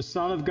itself, of the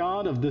Son of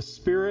God, of the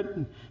Spirit.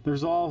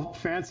 There's all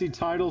fancy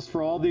titles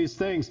for all these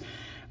things.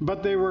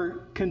 But they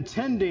were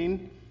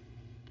contending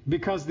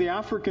because the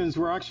Africans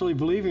were actually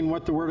believing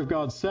what the Word of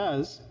God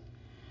says.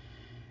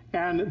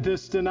 And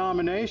this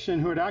denomination,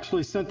 who had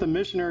actually sent the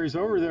missionaries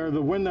over there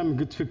to win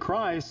them to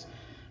Christ,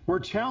 were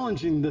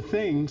challenging the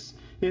things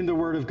in the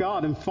Word of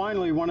God. And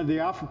finally, one of the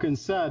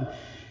Africans said,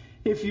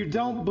 if you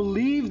don't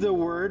believe the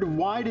Word,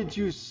 why did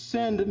you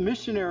send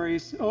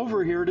missionaries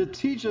over here to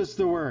teach us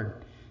the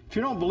Word? If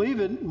you don't believe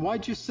it,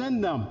 why'd you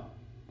send them?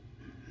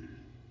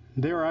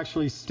 They were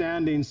actually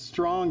standing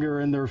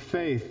stronger in their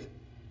faith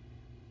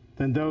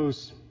than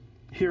those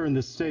here in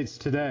the States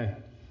today.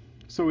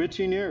 So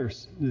itching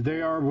ears,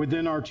 they are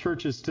within our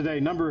churches today.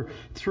 Number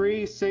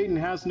 3, Satan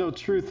has no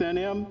truth in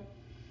him.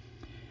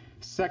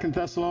 2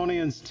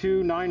 Thessalonians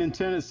 2, 9 and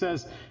 10, it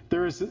says,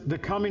 there is the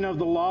coming of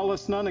the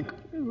lawless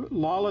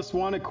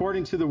one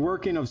according to the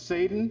working of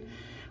Satan,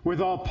 with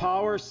all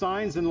power,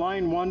 signs, and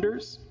lying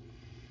wonders,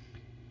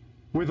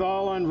 with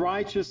all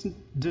unrighteous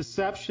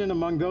deception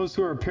among those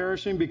who are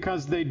perishing,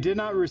 because they did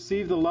not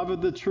receive the love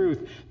of the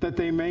truth, that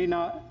they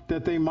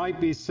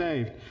might be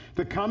saved.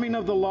 The coming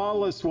of the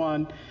lawless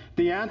one,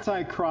 the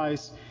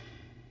Antichrist,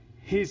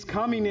 he's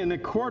coming in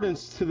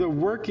accordance to the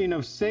working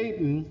of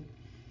Satan.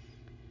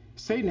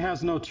 Satan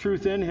has no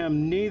truth in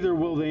him, neither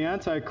will the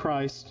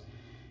Antichrist.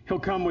 He'll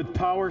come with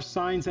power,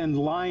 signs, and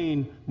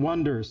lying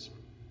wonders.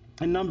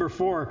 And number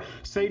 4,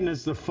 Satan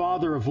is the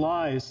father of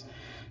lies.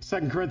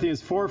 2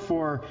 Corinthians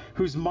 4:4,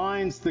 whose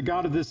minds the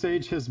God of this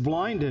age has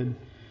blinded,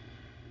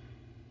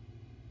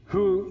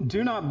 who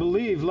do not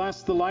believe,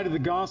 lest the light of the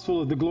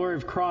gospel of the glory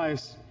of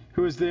Christ,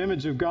 who is the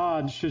image of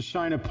God, should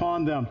shine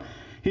upon them.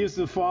 He is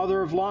the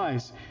father of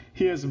lies.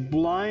 He has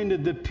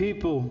blinded the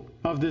people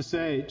of this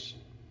age.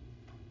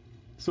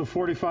 So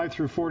 45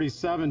 through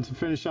 47 to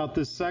finish out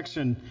this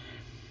section.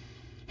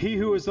 He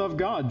who is of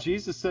God,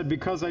 Jesus said,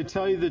 because I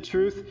tell you the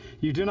truth,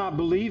 you do not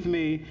believe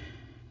me.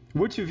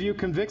 Which of you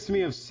convicts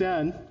me of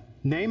sin?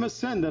 Name a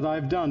sin that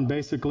I've done,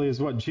 basically, is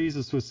what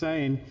Jesus was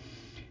saying.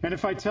 And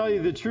if I tell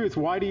you the truth,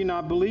 why do you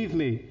not believe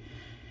me?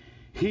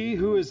 He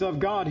who is of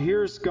God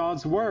hears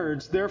God's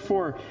words.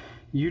 Therefore,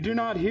 you do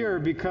not hear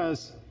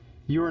because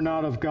you are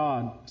not of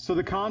God. So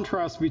the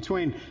contrast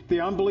between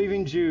the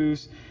unbelieving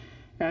Jews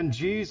and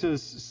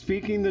Jesus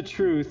speaking the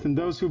truth, and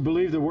those who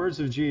believe the words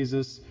of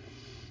Jesus,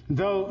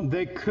 though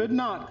they could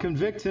not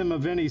convict him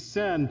of any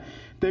sin,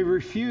 they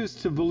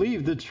refused to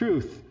believe the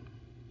truth.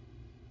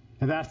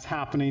 And that's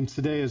happening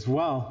today as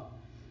well.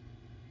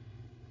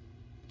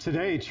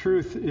 Today,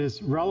 truth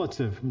is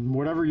relative.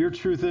 Whatever your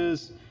truth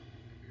is,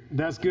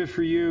 that's good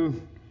for you.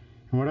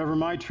 And whatever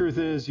my truth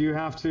is, you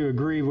have to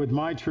agree with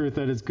my truth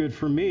that it's good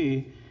for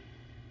me.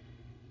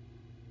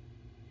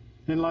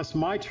 Unless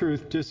my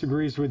truth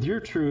disagrees with your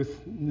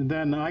truth,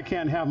 then I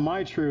can't have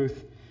my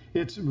truth.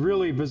 It's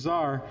really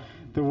bizarre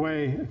the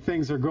way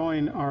things are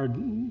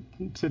going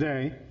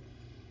today.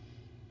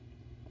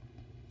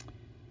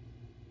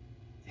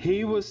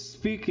 He was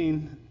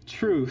speaking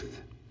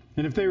truth,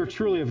 and if they were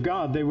truly of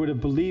God, they would have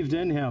believed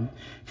in him.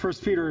 1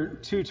 Peter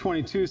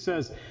 2:22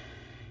 says,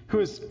 who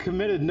has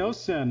committed no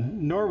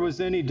sin, nor was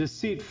any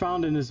deceit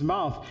found in his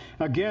mouth.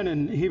 Again,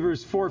 in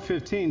Hebrews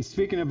 4:15,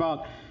 speaking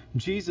about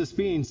Jesus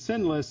being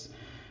sinless,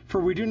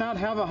 for we do not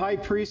have a high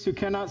priest who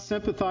cannot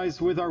sympathize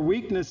with our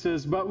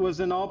weaknesses, but was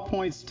in all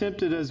points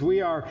tempted as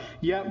we are,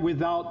 yet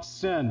without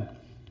sin.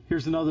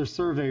 Here's another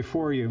survey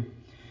for you.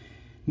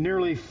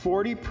 Nearly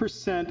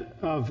 40%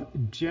 of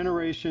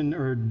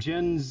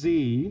Gen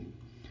Z,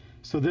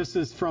 so this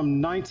is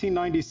from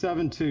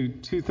 1997 to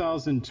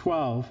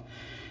 2012,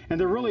 and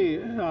they're really,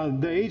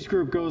 the age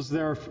group goes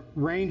there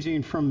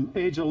ranging from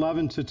age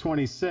 11 to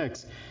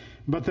 26,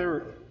 but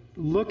they're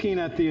looking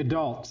at the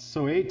adults,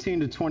 so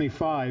 18 to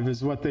 25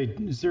 is what they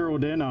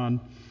zeroed in on.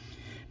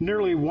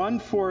 Nearly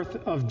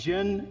 1/4 of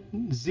Gen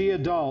Z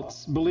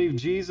adults believe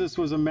Jesus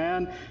was a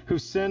man who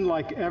sinned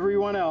like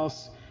everyone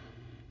else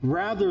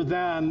rather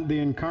than the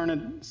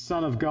incarnate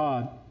Son of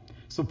God.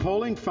 So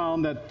polling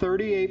found that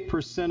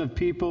 38% of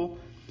people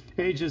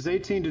ages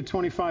 18 to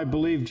 25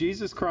 believe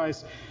Jesus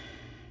Christ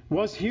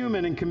was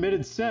human and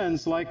committed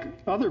sins like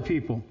other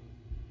people.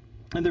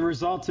 And the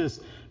result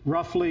is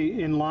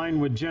roughly in line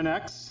with Gen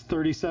X,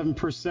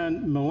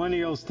 37%,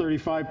 millennials,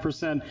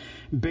 35%,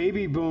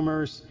 baby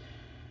boomers,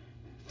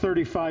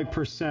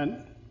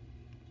 35%.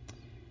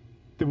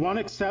 The one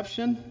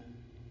exception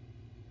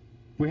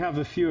we have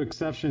a few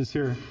exceptions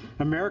here.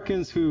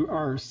 Americans who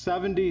are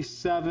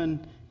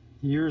 77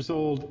 years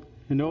old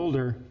and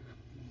older,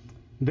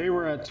 they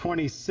were at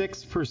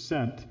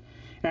 26%.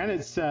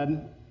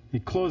 And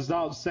it closed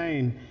out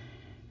saying,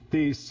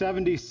 the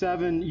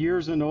 77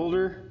 years and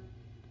older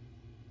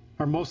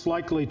are most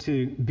likely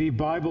to be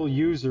Bible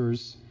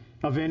users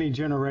of any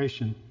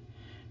generation.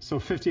 So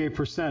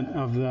 58%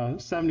 of the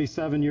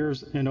 77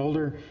 years and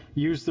older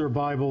use their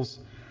Bibles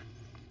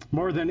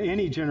more than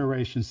any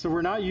generation. So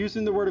we're not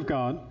using the Word of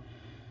God.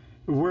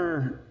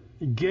 We're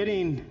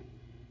getting,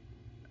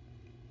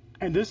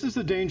 and this is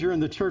a danger in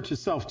the church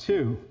itself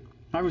too.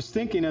 I was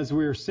thinking as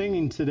we were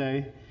singing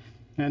today,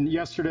 and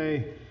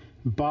yesterday,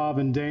 Bob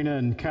and Dana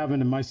and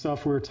Kevin and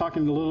myself, we were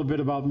talking a little bit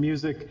about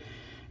music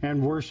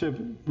and worship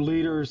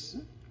leaders.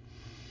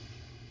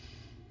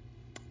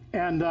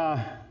 And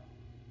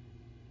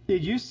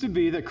it used to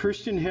be that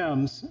Christian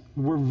hymns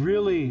were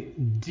really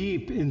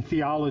deep in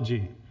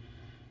theology.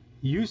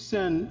 You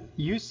sing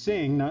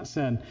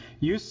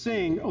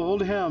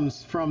old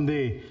hymns from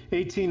the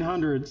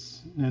 1800s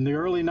and the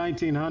early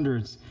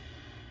 1900s.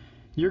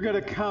 You're going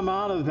to come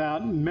out of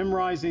that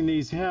memorizing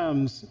these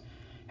hymns,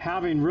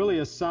 having really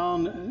a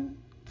sound,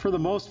 for the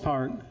most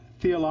part,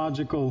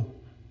 theological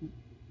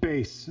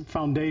base,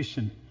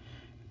 foundation.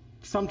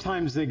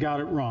 Sometimes they got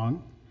it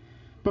wrong,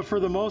 but for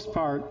the most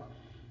part,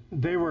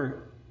 they were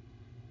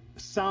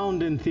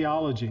sound in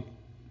theology.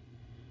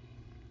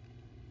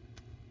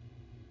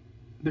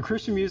 The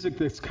Christian music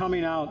that's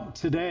coming out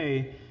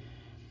today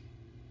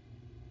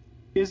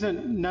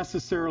isn't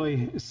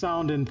necessarily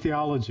sound in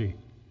theology.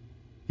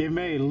 It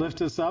may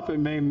lift us up, it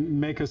may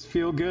make us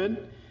feel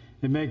good,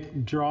 it may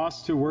draw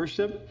us to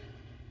worship,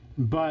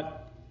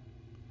 but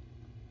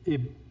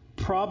it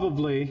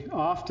probably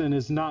often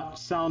is not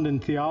sound in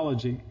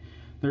theology.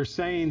 They're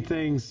saying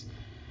things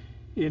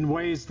in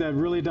ways that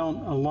really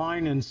don't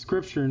align in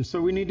Scripture, and so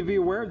we need to be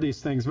aware of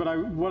these things. But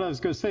what I was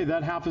going to say,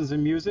 that happens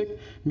in music.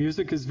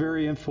 Music is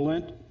very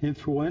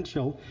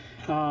influential.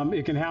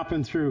 It can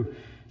happen through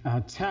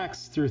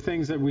text, through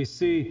things that we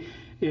see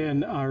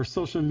in our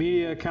social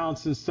media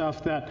accounts and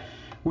stuff, that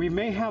we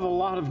may have a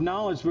lot of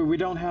knowledge, but we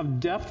don't have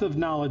depth of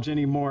knowledge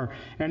anymore,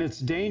 and it's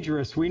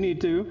dangerous. We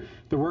need to,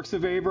 the works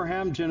of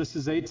Abraham,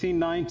 Genesis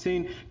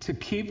 18:19, to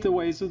keep the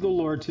ways of the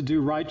Lord, to do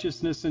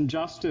righteousness and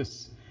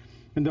justice.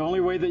 And the only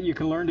way that you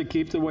can learn to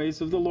keep the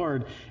ways of the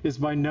Lord is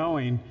by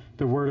knowing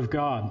the Word of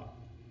God.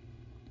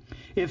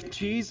 If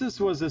Jesus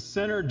was a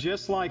sinner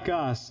just like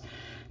us,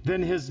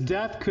 then his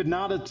death could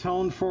not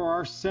atone for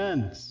our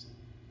sins.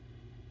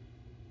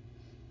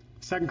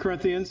 2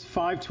 Corinthians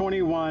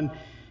 5:21,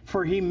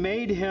 for he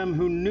made him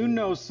who knew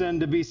no sin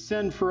to be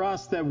sin for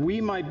us, that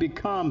we might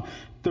become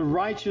the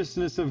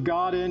righteousness of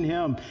God in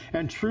him.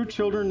 And true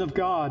children of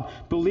God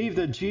believe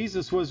that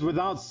Jesus was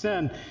without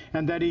sin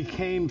and that he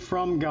came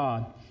from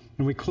God.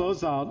 And we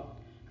close out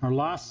our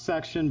last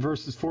section,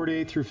 verses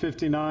 48 through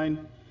 59.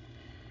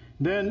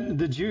 Then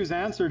the Jews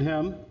answered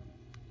him,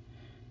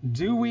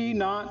 do we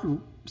not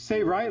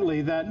say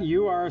rightly that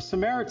you are a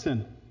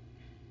Samaritan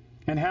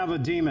and have a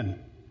demon?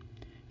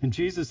 And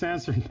Jesus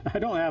answered, I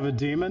don't have a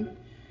demon.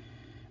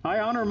 I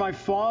honor my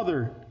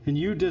Father, and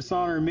you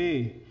dishonor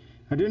me.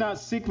 I do not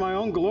seek my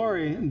own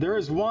glory. There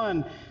is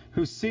one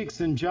who seeks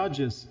and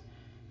judges.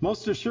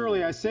 Most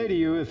assuredly, I say to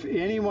you, if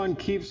anyone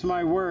keeps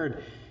my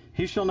word,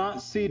 he shall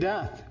not see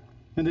death.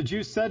 And the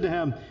Jews said to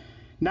him,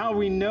 now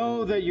we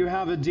know that you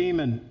have a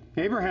demon.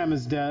 Abraham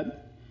is dead,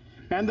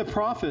 and the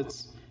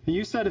prophets. And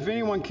you said, if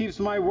anyone keeps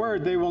my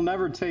word, they will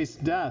never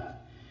taste death.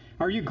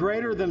 Are you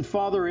greater than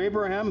Father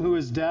Abraham, who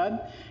is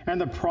dead, and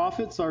the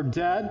prophets are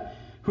dead?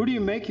 Who do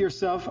you make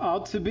yourself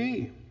out to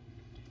be?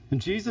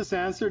 And Jesus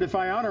answered, if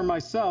I honor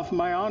myself,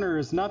 my honor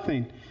is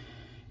nothing.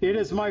 It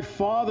is my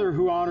Father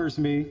who honors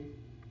me,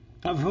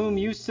 of whom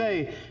you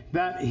say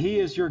that he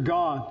is your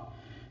God.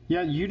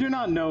 Yet you do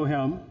not know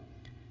him,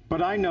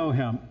 but I know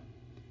him.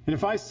 And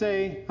if I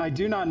say I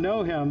do not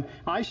know him,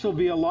 I shall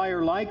be a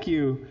liar like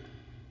you.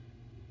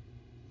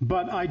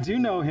 But I do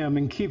know him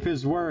and keep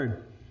his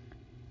word.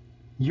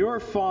 Your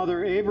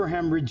father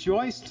Abraham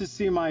rejoiced to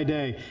see my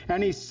day,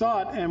 and he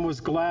saw it and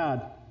was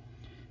glad.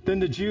 Then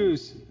the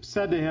Jews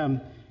said to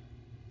him,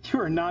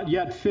 you are not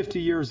yet 50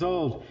 years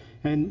old,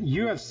 and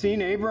you have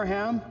seen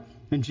Abraham?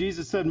 And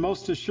Jesus said,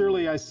 most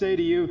assuredly I say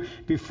to you,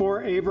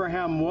 before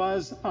Abraham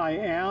was, I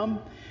am.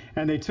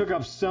 And they took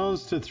up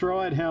stones to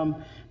throw at him,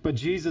 but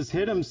Jesus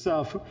hid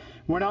himself,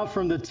 went out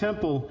from the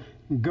temple,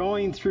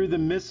 going through the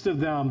midst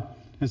of them,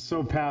 and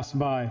so passed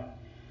by.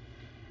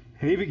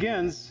 And he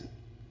begins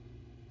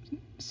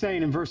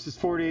saying in verses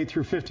 48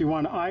 through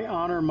 51, I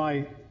honor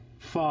my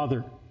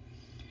Father.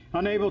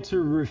 Unable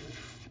to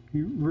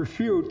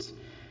refute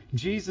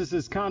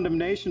Jesus'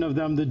 condemnation of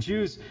them, the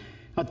Jews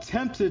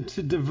attempted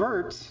to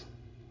divert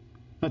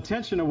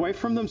attention away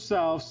from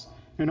themselves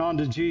and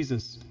onto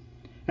Jesus.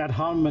 Ad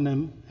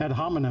hominem. I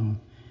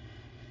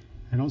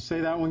don't say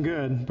that one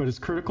good, but it's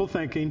critical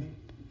thinking.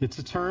 It's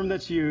a term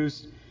that's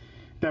used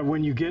that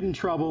when you get in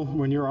trouble,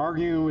 when you're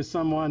arguing with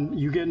someone,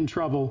 you get in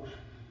trouble,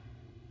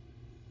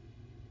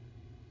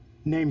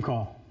 name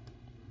call.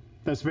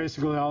 That's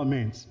basically all it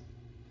means.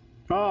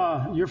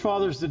 Your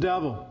father's the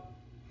devil.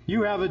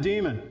 You have a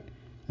demon.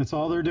 That's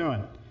all they're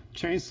doing.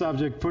 Change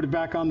subject, put it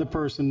back on the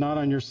person, not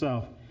on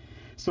yourself.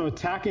 So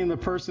attacking the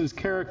person's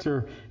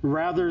character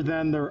rather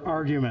than their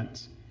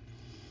argument.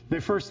 They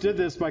first did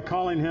this by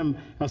calling him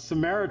a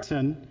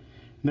Samaritan.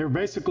 They were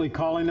basically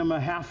calling him a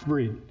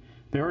half-breed.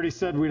 They already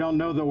said, we don't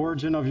know the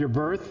origin of your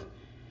birth,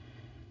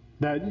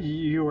 that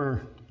you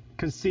were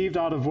conceived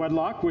out of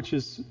wedlock, which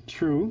is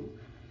true.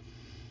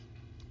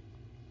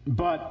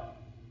 But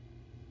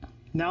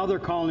now they're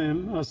calling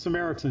him a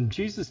Samaritan.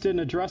 Jesus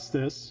didn't address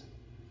this.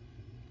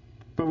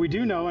 But we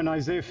do know in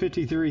Isaiah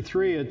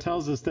 53:3, it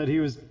tells us that he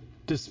was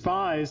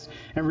despised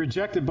and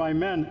rejected by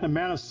men, a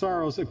man of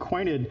sorrows,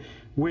 acquainted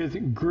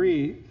with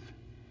grief.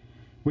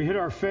 We hid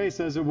our face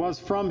as it was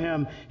from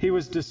him. He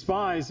was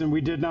despised, and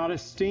we did not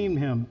esteem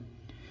him.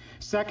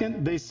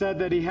 Second, they said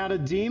that he had a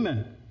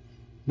demon.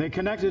 They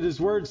connected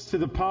his words to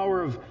the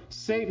power of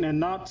Satan and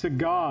not to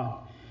God.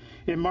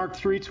 In Mark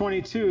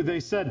 3:22, they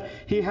said,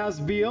 he has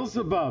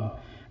Beelzebub.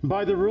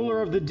 By the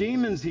ruler of the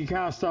demons, he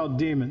cast out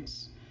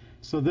demons.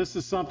 So this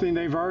is something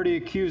they've already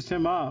accused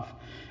him of.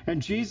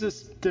 And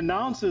Jesus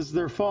denounces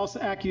their false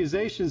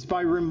accusations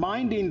by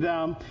reminding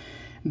them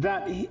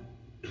that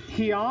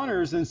he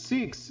honors and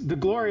seeks the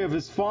glory of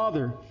his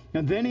Father.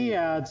 And then he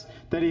adds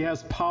that he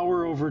has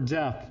power over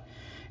death.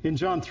 In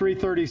John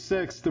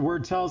 3:36, the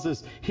word tells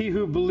us, he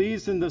who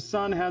believes in the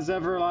Son has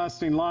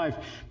everlasting life,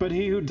 but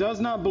he who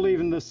does not believe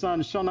in the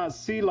Son shall not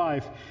see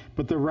life,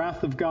 but the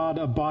wrath of God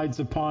abides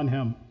upon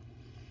him.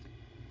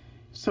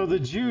 So the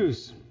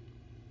Jews,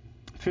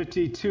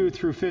 52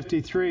 through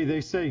 53,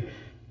 they say,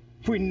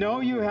 we know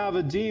you have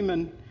a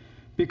demon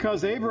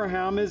because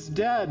Abraham is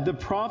dead. The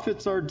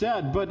prophets are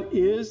dead. But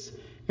is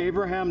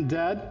Abraham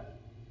dead?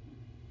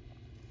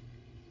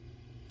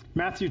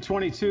 Matthew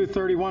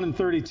 22:31 and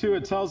 32,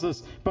 it tells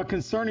us, but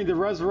concerning the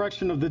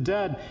resurrection of the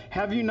dead,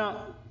 have you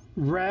not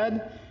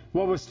read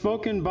what was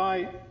spoken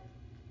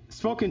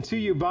to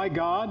you by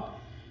God?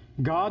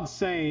 God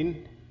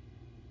saying,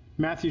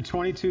 Matthew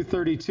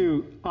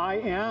 22:32, I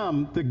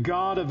am the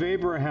God of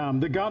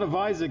Abraham, the God of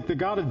Isaac, the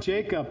God of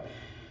Jacob.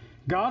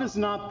 God is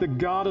not the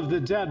God of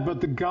the dead,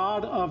 but the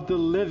God of the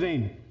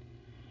living.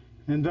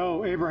 And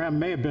though Abraham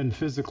may have been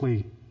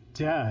physically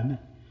dead,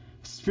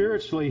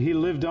 spiritually he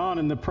lived on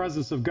in the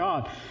presence of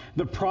God.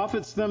 The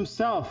prophets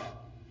themselves,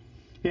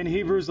 in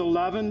Hebrews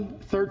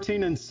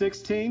 11:13 and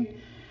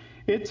 16,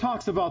 it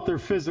talks about their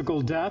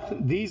physical death.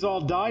 These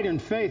all died in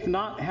faith,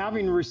 not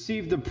having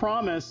received the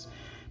promise,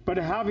 but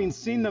having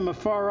seen them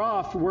afar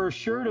off, were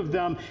assured of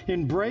them,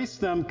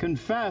 embraced them,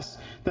 confessed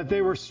that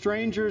they were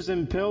strangers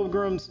and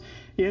pilgrims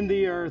in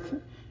the earth.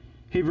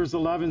 Hebrews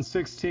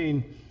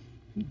 11:16.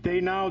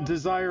 They now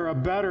desire a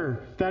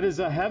better, that is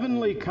a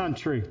heavenly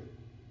country.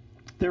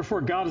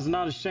 Therefore God is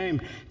not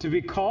ashamed to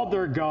be called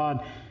their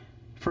God,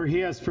 for he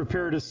has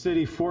prepared a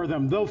city for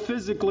them. Though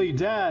physically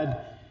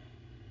dead,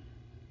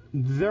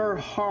 their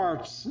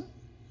hearts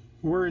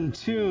were in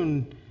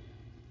tune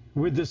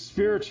with the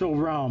spiritual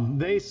realm.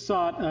 They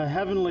sought a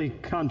heavenly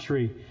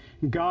country.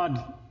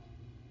 God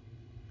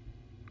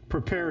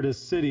prepared a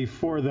city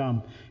for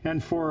them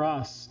and for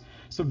us.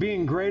 So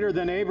being greater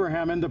than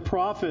Abraham and the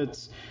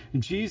prophets,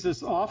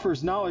 Jesus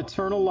offers now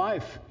eternal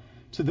life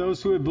to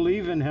those who would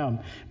believe in him.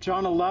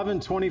 John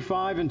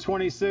 11:25 and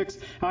 26,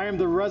 I am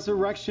the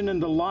resurrection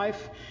and the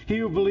life. He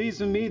who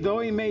believes in me, though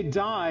he may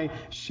die,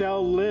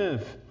 shall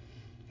live.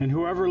 And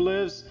whoever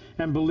lives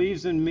and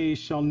believes in me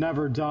shall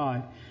never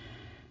die.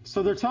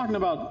 So they're talking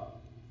about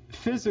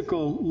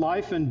physical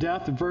life and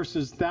death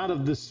versus that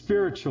of the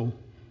spiritual.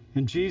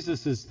 And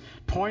Jesus is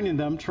pointing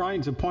them,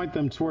 trying to point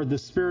them toward the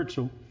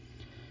spiritual.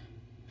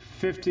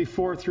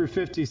 54 through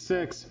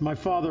 56, my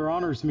Father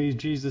honors me,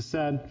 Jesus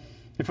said.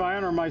 If I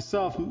honor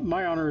myself,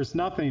 my honor is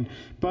nothing.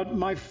 But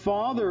my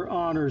Father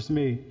honors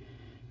me,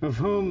 of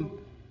whom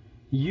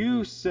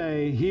you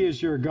say he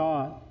is your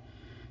God.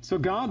 So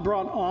God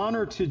brought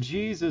honor to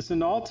Jesus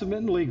and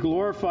ultimately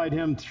glorified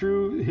him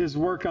through his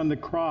work on the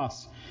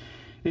cross.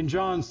 In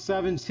John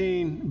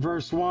 17,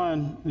 verse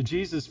 1,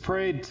 Jesus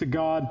prayed to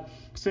God,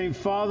 saying,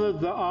 Father,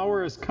 the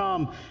hour has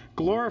come.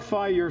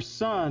 Glorify your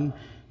Son,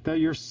 that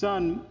your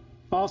Son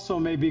also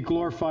may be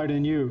glorified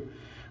in you.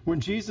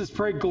 When Jesus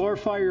prayed,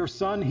 glorify your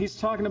Son, he's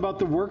talking about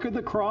the work of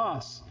the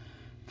cross.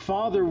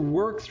 Father,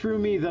 work through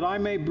me that I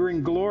may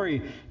bring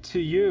glory to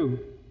you.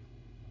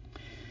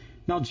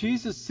 Now,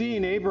 Jesus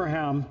seeing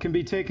Abraham can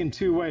be taken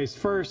two ways.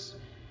 First,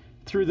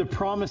 through the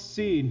promised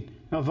seed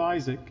of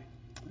Isaac.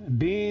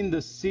 Being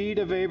the seed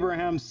of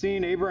Abraham,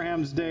 seeing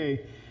Abraham's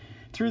day.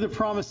 Through the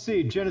promised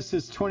seed,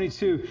 Genesis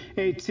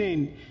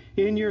 22:18.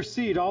 In your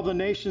seed, all the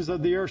nations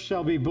of the earth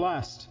shall be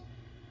blessed,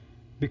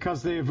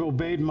 because they have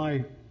obeyed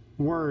my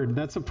word.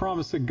 That's a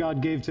promise that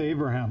God gave to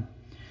Abraham.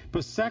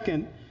 But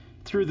second,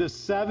 through the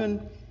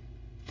 7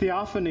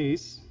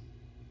 theophanies,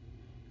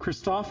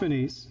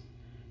 Christophanies,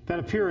 that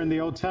appear in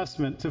the Old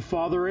Testament to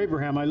Father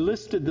Abraham. I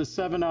listed the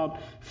 7 out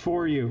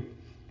for you.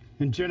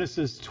 In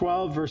Genesis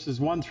 12, verses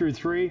 1 through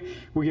 3,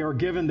 we are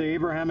given the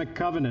Abrahamic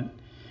covenant.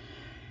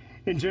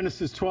 In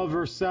Genesis 12,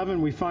 verse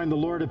 7, we find the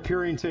Lord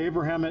appearing to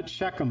Abraham at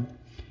Shechem.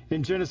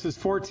 In Genesis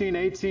 14,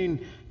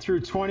 18 through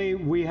 20,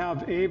 we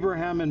have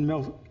Abraham and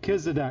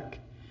Melchizedek.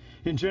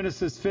 In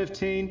Genesis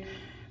 15,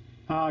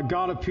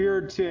 God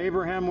appeared to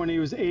Abraham when he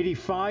was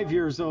 85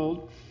 years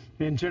old.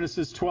 In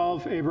Genesis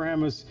 12,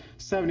 Abraham was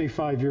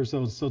 75 years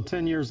old, so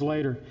 10 years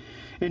later.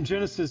 In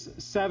Genesis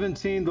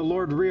 17, the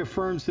Lord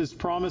reaffirms his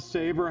promise to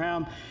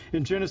Abraham.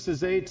 In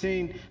Genesis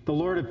 18, the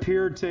Lord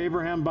appeared to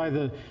Abraham by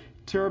the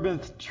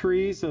terebinth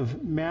trees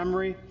of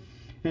Mamre.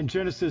 In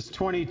Genesis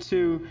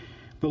 22,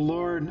 the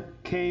Lord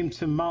came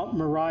to Mount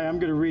Moriah. I'm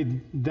going to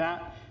read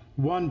that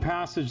one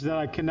passage that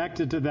I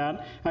connected to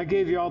that. I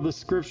gave you all the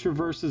scripture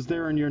verses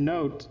there in your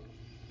note.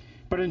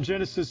 But in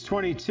Genesis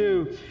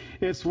 22,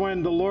 it's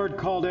when the Lord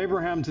called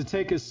Abraham to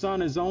take his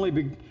son, his only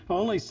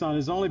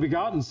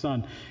begotten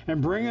son,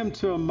 and bring him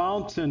to a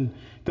mountain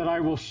that I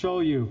will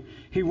show you.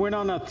 He went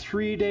on a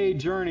 3-day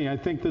journey. I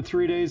think the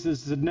 3 days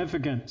is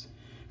significant.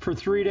 For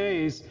 3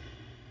 days,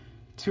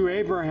 to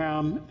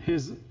Abraham,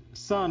 his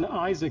son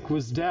Isaac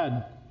was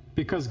dead,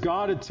 because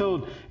God had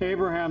told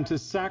Abraham to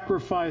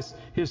sacrifice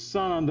his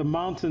son on the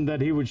mountain that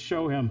he would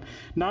show him.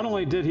 Not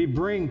only did he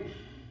bring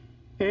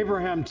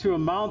Abraham to a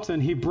mountain,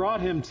 he brought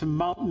him to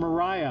Mount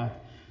Moriah.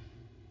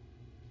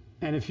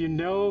 And if you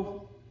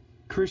know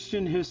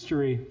Christian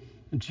history,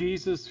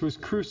 Jesus was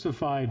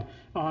crucified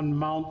on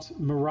Mount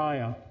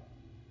Moriah.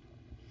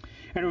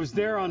 And it was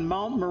there on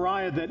Mount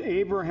Moriah that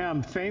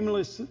Abraham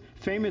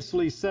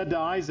famously said to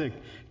Isaac,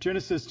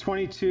 Genesis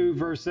 22,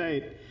 verse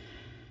 8,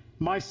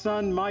 "My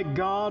son, my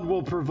God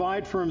will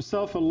provide for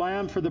himself a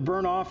lamb for the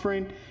burnt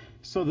offering."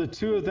 So the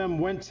two of them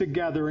went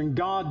together, and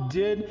God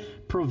did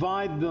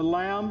provide the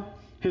lamb,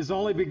 his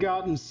only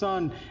begotten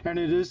son, and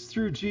it is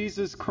through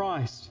Jesus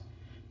Christ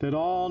that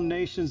all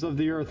nations of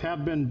the earth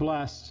have been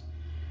blessed.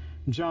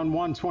 John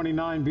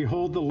 1:29,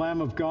 "Behold the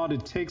Lamb of God, who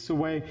takes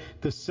away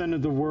the sin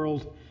of the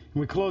world." And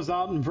we close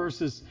out in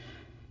verses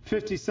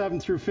 57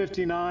 through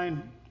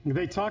 59.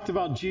 They talked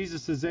about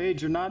Jesus'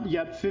 age, or not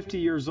yet 50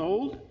 years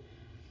old.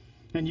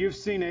 And you've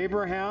seen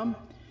Abraham.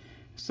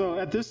 So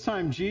at this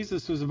time,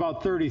 Jesus was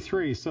about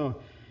 33.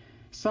 So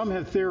some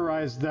have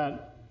theorized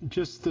that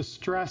just the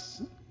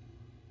stress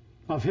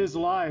of his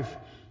life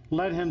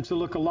led him to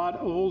look a lot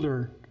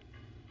older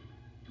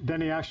than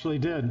he actually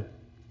did.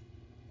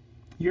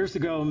 Years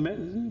ago,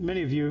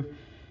 many of you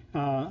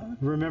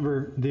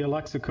remember the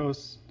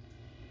Alexicos.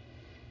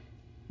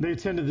 They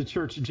attended the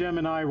church. Jim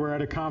and I were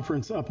at a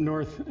conference up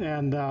north,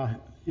 and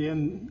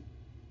in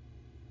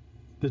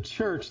the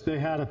church they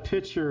had a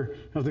picture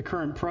of the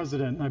current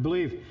president. I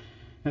believe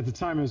at the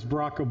time it was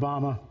Barack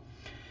Obama.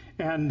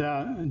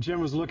 And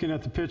Jim was looking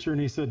at the picture, and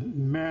he said,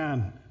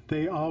 "Man,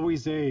 they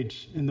always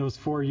age in those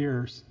 4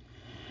 years."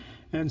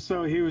 And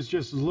so he was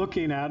just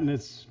looking at, and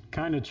it's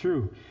kind of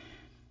true,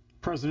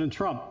 President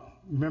Trump.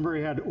 Remember,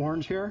 he had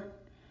orange hair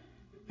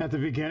at the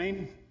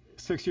beginning.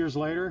 6 years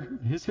later,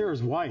 his hair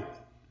is white.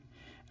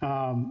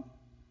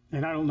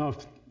 And I don't know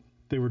if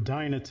they were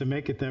dyeing it to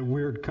make it that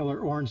weird color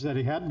orange that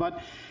he had,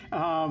 but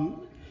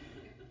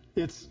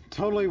it's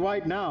totally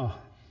white now.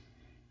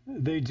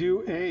 They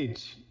do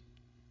age.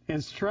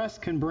 And stress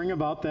can bring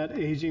about that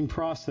aging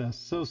process.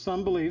 So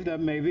some believe that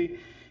maybe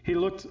he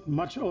looked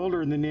much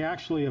older than he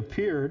actually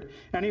appeared,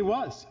 and he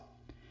was.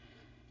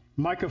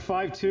 Micah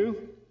 5:2,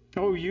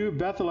 "O you,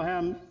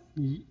 Bethlehem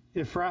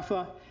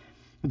Ephrathah,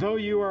 though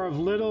you are of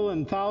little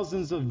in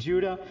thousands of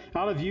Judah,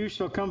 out of you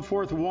shall come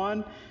forth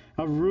one,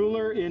 a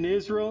ruler in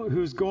Israel,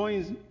 whose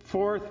goings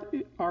forth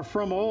are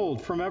from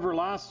old, from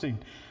everlasting."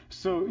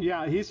 So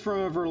yeah, he's from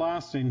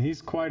everlasting.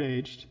 He's quite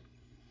aged.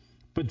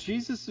 But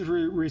Jesus'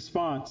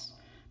 response,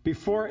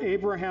 before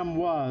Abraham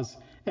was,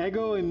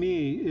 ego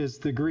eimi is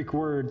the Greek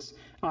words,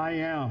 I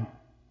am.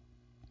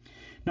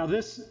 Now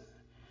this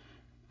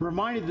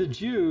reminded the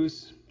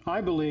Jews,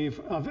 I believe,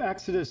 of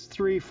Exodus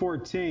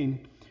 3:14,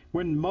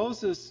 when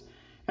Moses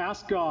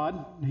asked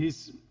God,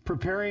 he's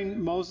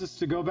preparing Moses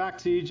to go back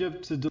to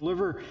Egypt to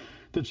deliver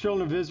the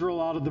children of Israel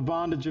out of the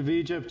bondage of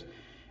Egypt.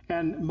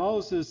 And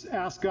Moses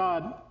asked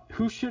God,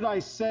 "Who should I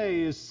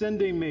say is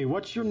sending me?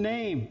 What's your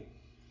name?"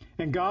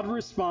 And God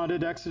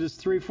responded, Exodus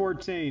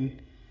 3:14,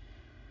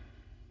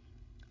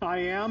 "I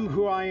am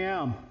who I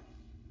am.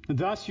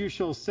 Thus you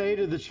shall say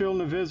to the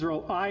children of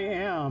Israel, I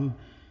am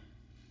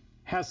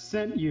has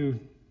sent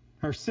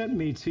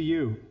me to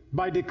you."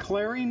 By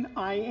declaring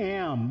I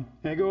am,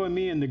 ego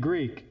eimi in the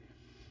Greek,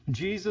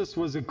 Jesus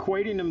was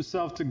equating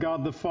himself to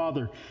God the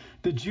Father.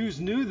 The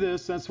Jews knew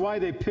this. That's why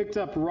they picked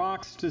up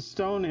rocks to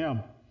stone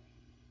him.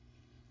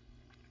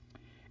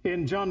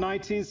 In John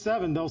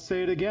 19:7, they'll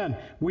say it again.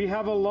 "We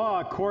have a law.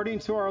 According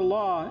to our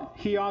law,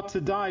 he ought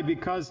to die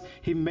because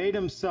he made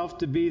himself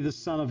to be the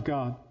Son of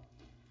God."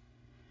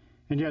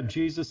 And yet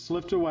Jesus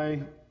slipped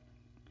away.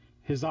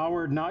 His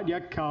hour had not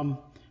yet come.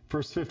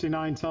 Verse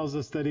 59 tells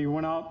us that he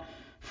went out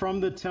from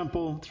the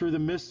temple through the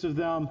midst of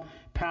them,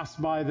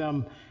 passed by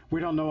them. We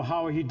don't know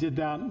how he did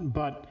that,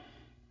 but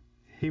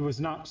he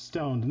was not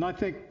stoned. And I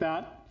think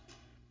that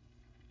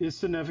is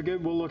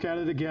significant. We'll look at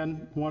it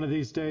again one of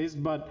these days.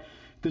 But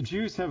The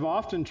Jews have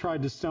often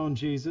tried to stone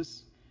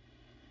Jesus,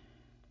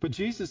 but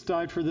Jesus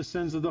died for the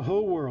sins of the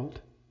whole world.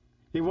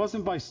 It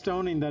wasn't by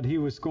stoning that he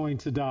was going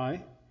to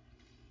die,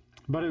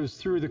 but it was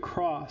through the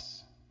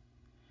cross.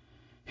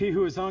 He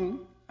who is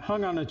hung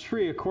on a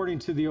tree, according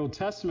to the Old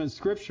Testament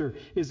scripture,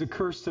 is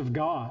accursed of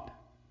God.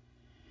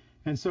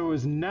 And so it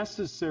was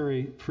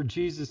necessary for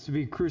Jesus to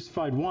be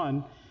crucified,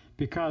 one,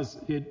 because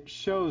it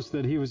shows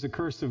that he was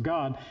accursed of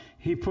God.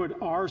 He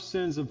put our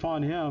sins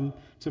upon him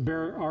to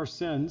bear our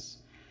sins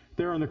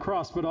there on the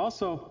cross, but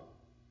also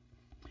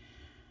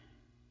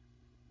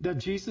that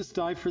Jesus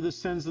died for the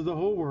sins of the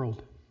whole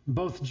world,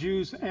 both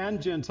Jews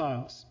and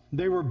Gentiles.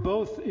 They were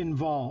both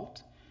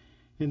involved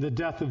in the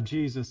death of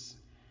Jesus.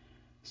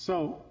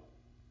 So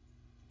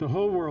the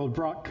whole world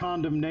brought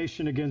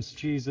condemnation against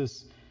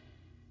Jesus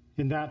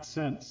in that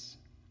sense.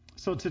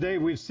 So today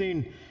we've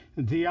seen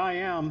the I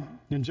am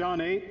in John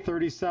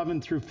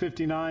 8:37 through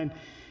 59.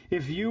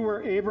 If you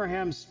were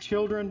Abraham's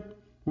children,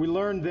 we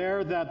learned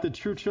there that the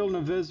true children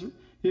of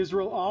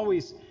Israel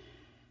always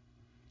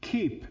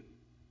keep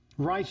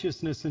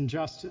righteousness and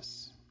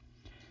justice.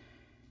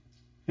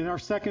 In our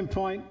second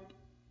point,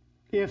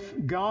 if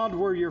God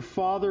were your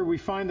father, we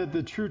find that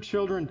the true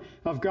children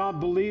of God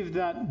believe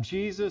that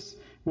Jesus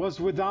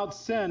was without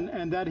sin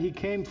and that he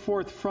came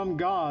forth from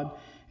God.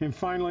 And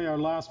finally, our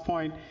last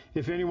point,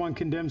 if anyone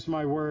keeps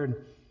my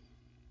word,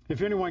 they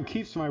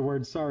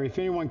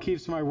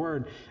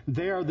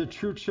are the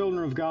true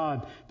children of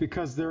God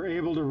because they're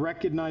able to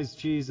recognize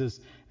Jesus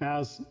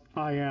as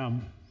I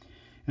am.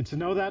 And to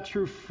know that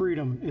true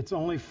freedom, it's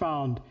only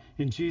found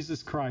in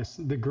Jesus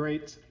Christ, the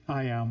great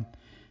I am.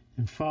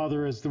 And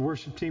Father, as the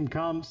worship team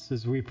comes,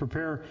 as we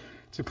prepare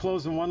to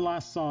close in one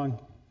last song,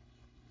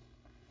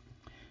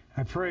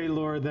 I pray,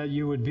 Lord, that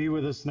you would be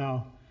with us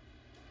now.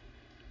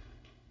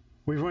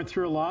 We've went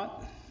through a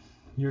lot.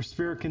 Your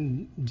Spirit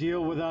can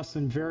deal with us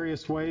in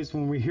various ways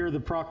when we hear the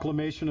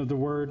proclamation of the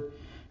Word.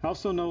 I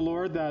also know,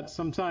 Lord, that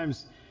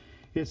sometimes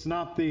it's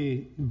not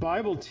the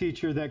Bible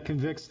teacher that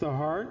convicts the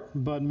heart,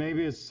 but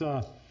maybe it's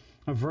a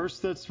verse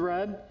that's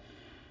read.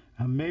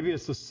 Maybe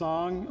it's a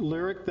song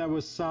lyric that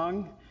was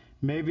sung.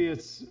 Maybe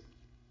it's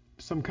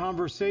some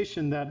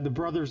conversation that the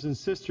brothers and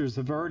sisters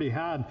have already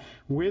had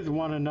with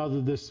one another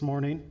this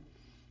morning.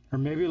 Or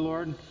maybe,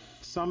 Lord,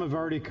 some have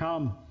already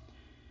come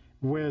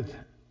with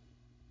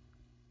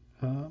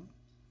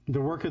the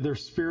work of their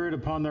Spirit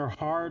upon their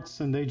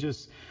hearts, and they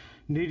just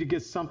need to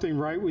get something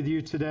right with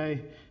you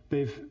today.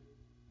 They've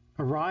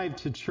arrived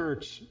to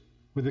church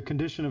with the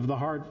condition of the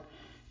heart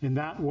in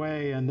that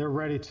way, and they're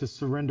ready to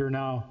surrender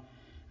now.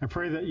 I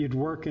pray that you'd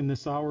work in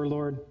this hour,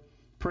 Lord.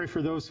 Pray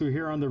for those who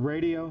hear on the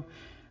radio,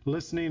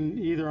 listening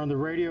either on the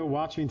radio,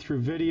 watching through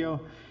video,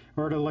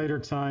 or at a later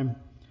time.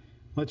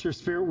 Let your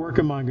Spirit work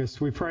among us.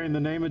 We pray in the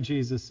name of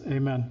Jesus.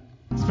 Amen.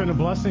 It's been a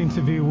blessing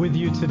to be with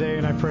you today,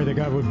 and I pray that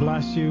God would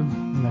bless you,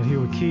 and that he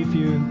would keep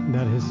you,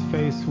 that his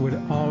face would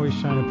always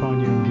shine upon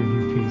you and give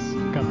you peace.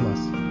 God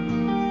bless.